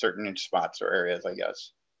certain spots or areas, I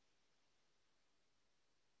guess.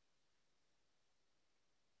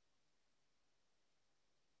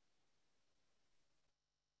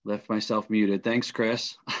 Left myself muted. Thanks,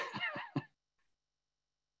 Chris.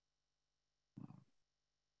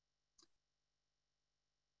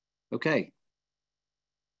 Okay.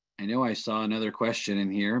 I know I saw another question in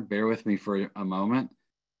here. Bear with me for a moment.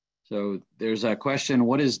 So there's a question,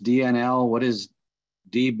 what is DNL? What is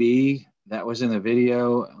DB? That was in the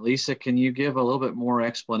video. Lisa, can you give a little bit more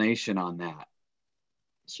explanation on that?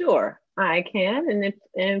 Sure, I can. And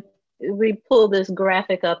if we pull this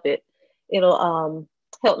graphic up, it'll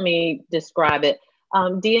help me describe it.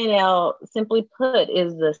 DNL, simply put,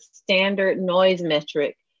 is the standard noise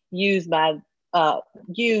metric used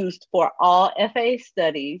for all FAA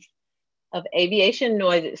studies of aviation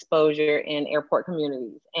noise exposure in airport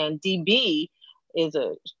communities. And DB is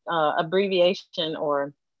a abbreviation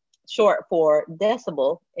or short for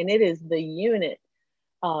decibel, and it is the unit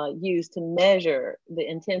used to measure the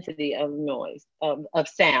intensity of noise, of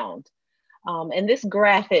sound. And this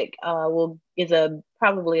graphic gives a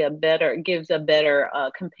better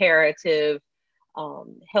comparative,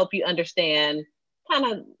 help you understand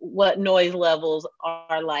kind of what noise levels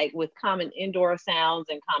are like with common indoor sounds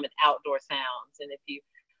and common outdoor sounds. And if you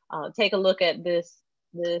take a look at this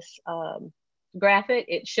graphic,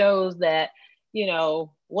 it shows that,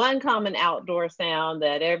 one common outdoor sound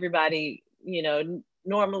that everybody,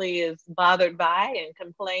 normally is bothered by and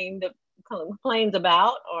complains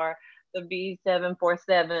about, or the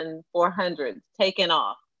B747-400s taking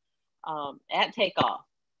off at takeoff.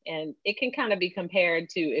 And it can kind of be compared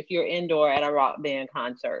to if you're indoor at a rock band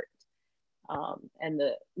concert. And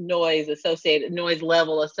the noise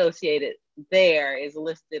level associated there is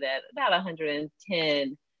listed at about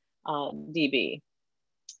 110 dB.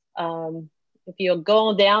 If you'll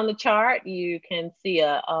go down the chart, you can see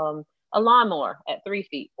a lawnmower at 3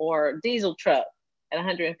 feet or diesel truck at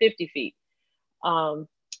 150 feet.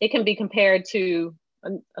 It can be compared to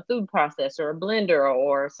a food processor, a blender,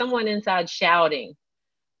 or someone inside shouting.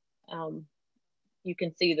 You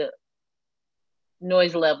can see the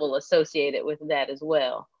noise level associated with that as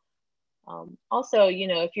well. Also,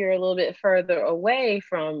 if you're a little bit further away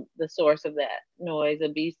from the source of that noise, a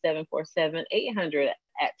B747-800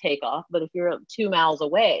 at takeoff, but if you're 2 miles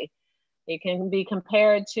away, it can be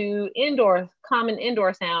compared to common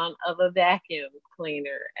indoor sound of a vacuum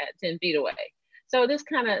cleaner at 10 feet away. So this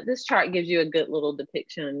chart gives you a good little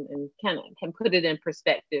depiction and can put it in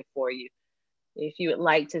perspective for you. If you would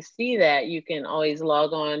like to see that, you can always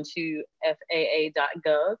log on to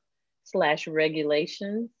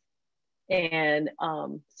faa.gov/regulations and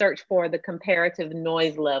search for the comparative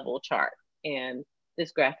noise level chart, and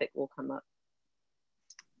this graphic will come up.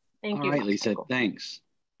 Thank you. All right, Lisa, thanks.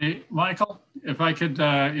 Hey, Michael, if I could,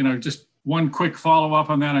 just one quick follow-up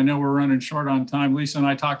on that. I know we're running short on time. Lisa and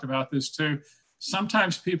I talked about this too.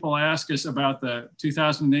 Sometimes people ask us about the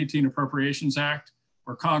 2018 Appropriations Act,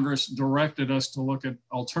 where Congress directed us to look at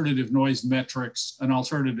alternative noise metrics, an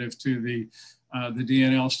alternative to the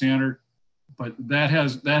DNL standard, but that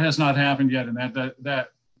has not happened yet, and that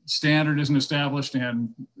standard isn't established, and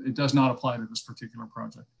it does not apply to this particular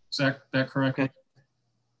project. Is that correct? Okay.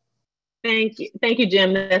 Thank you,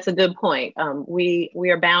 Jim. That's a good point. We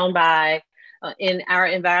are bound by, in our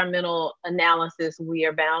environmental analysis, we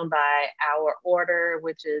are bound by our order,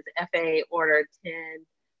 which is FAA Order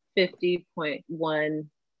 1050.1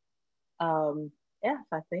 F,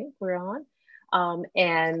 I think we're on.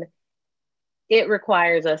 And it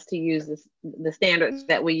requires us to use the standards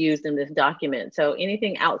that we used in this document. So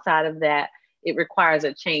anything outside of that, it requires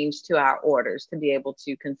a change to our orders to be able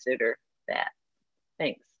to consider that.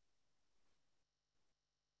 Thanks.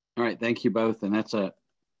 All right, thank you both. And that's a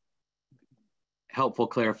helpful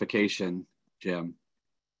clarification, Jim.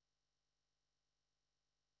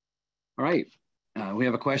 All right, we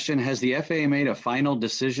have a question. Has the FAA made a final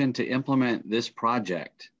decision to implement this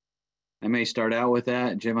project? I may start out with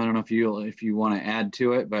that. Jim, I don't know if you want to add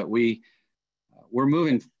to it, but we're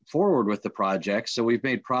moving forward with the project. So we've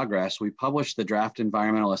made progress. We published the draft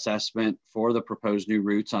environmental assessment for the proposed new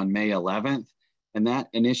routes on May 11th, and that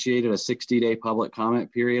initiated a 60-day public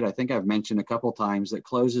comment period. I think I've mentioned a couple times that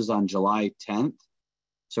closes on July 10th.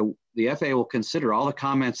 So the FAA will consider all the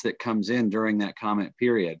comments that comes in during that comment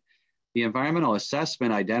period. The environmental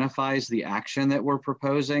assessment identifies the action that we're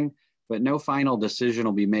proposing, but no final decision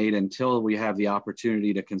will be made until we have the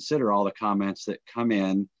opportunity to consider all the comments that come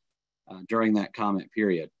in during that comment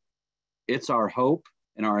period. It's our hope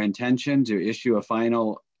and our intention to issue a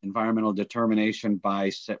final environmental determination by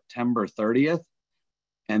September 30th.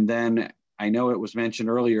 And then I know it was mentioned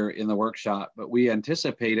earlier in the workshop, but we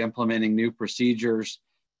anticipate implementing new procedures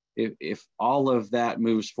if all of that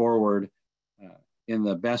moves forward in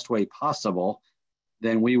the best way possible.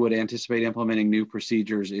 Then we would anticipate implementing new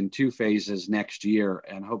procedures in 2 phases next year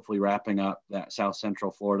and hopefully wrapping up that South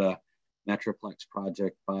Central Florida Metroplex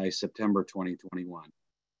project by September 2021.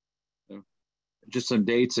 So just some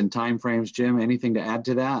dates and timeframes. Jim, anything to add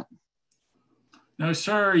to that? No,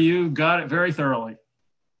 sir, you got it very thoroughly.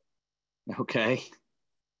 Okay.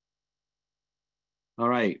 All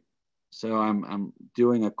right. So I'm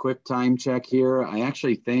doing a quick time check here. I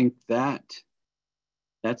actually think that's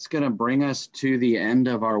going to bring us to the end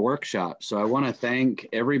of our workshop. So I want to thank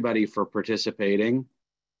everybody for participating.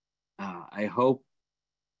 I hope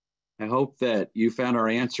that you found our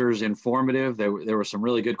answers informative. There were some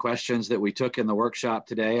really good questions that we took in the workshop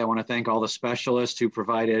today. I want to thank all the specialists who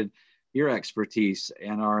provided your expertise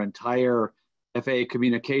and our entire FAA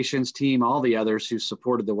communications team, all the others who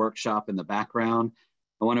supported the workshop in the background.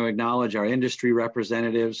 I want to acknowledge our industry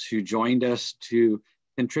representatives who joined us to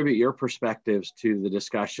contribute your perspectives to the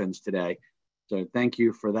discussions today. So thank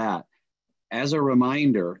you for that. As a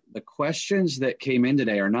reminder, the questions that came in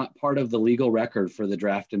today are not part of the legal record for the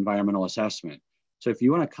draft environmental assessment. So if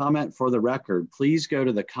you want to comment for the record, please go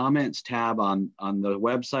to the comments tab on the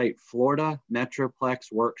website,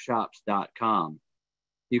 floridametroplexworkshops.com.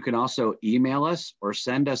 You can also email us or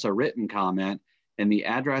send us a written comment, and the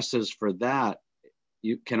addresses for that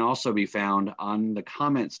can also be found on the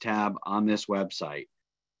comments tab on this website.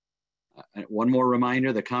 One more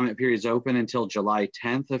reminder, the comment period is open until July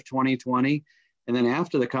 10th of 2020. And then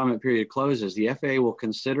after the comment period closes, the FAA will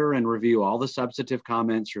consider and review all the substantive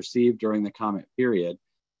comments received during the comment period.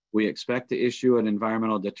 We expect to issue an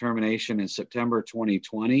environmental determination in September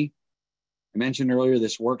 2020. I mentioned earlier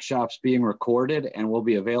this workshop's being recorded and will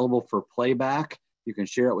be available for playback. You can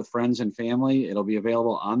share it with friends and family. It'll be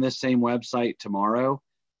available on this same website tomorrow.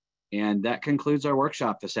 And that concludes our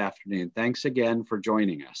workshop this afternoon. Thanks again for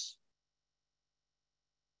joining us.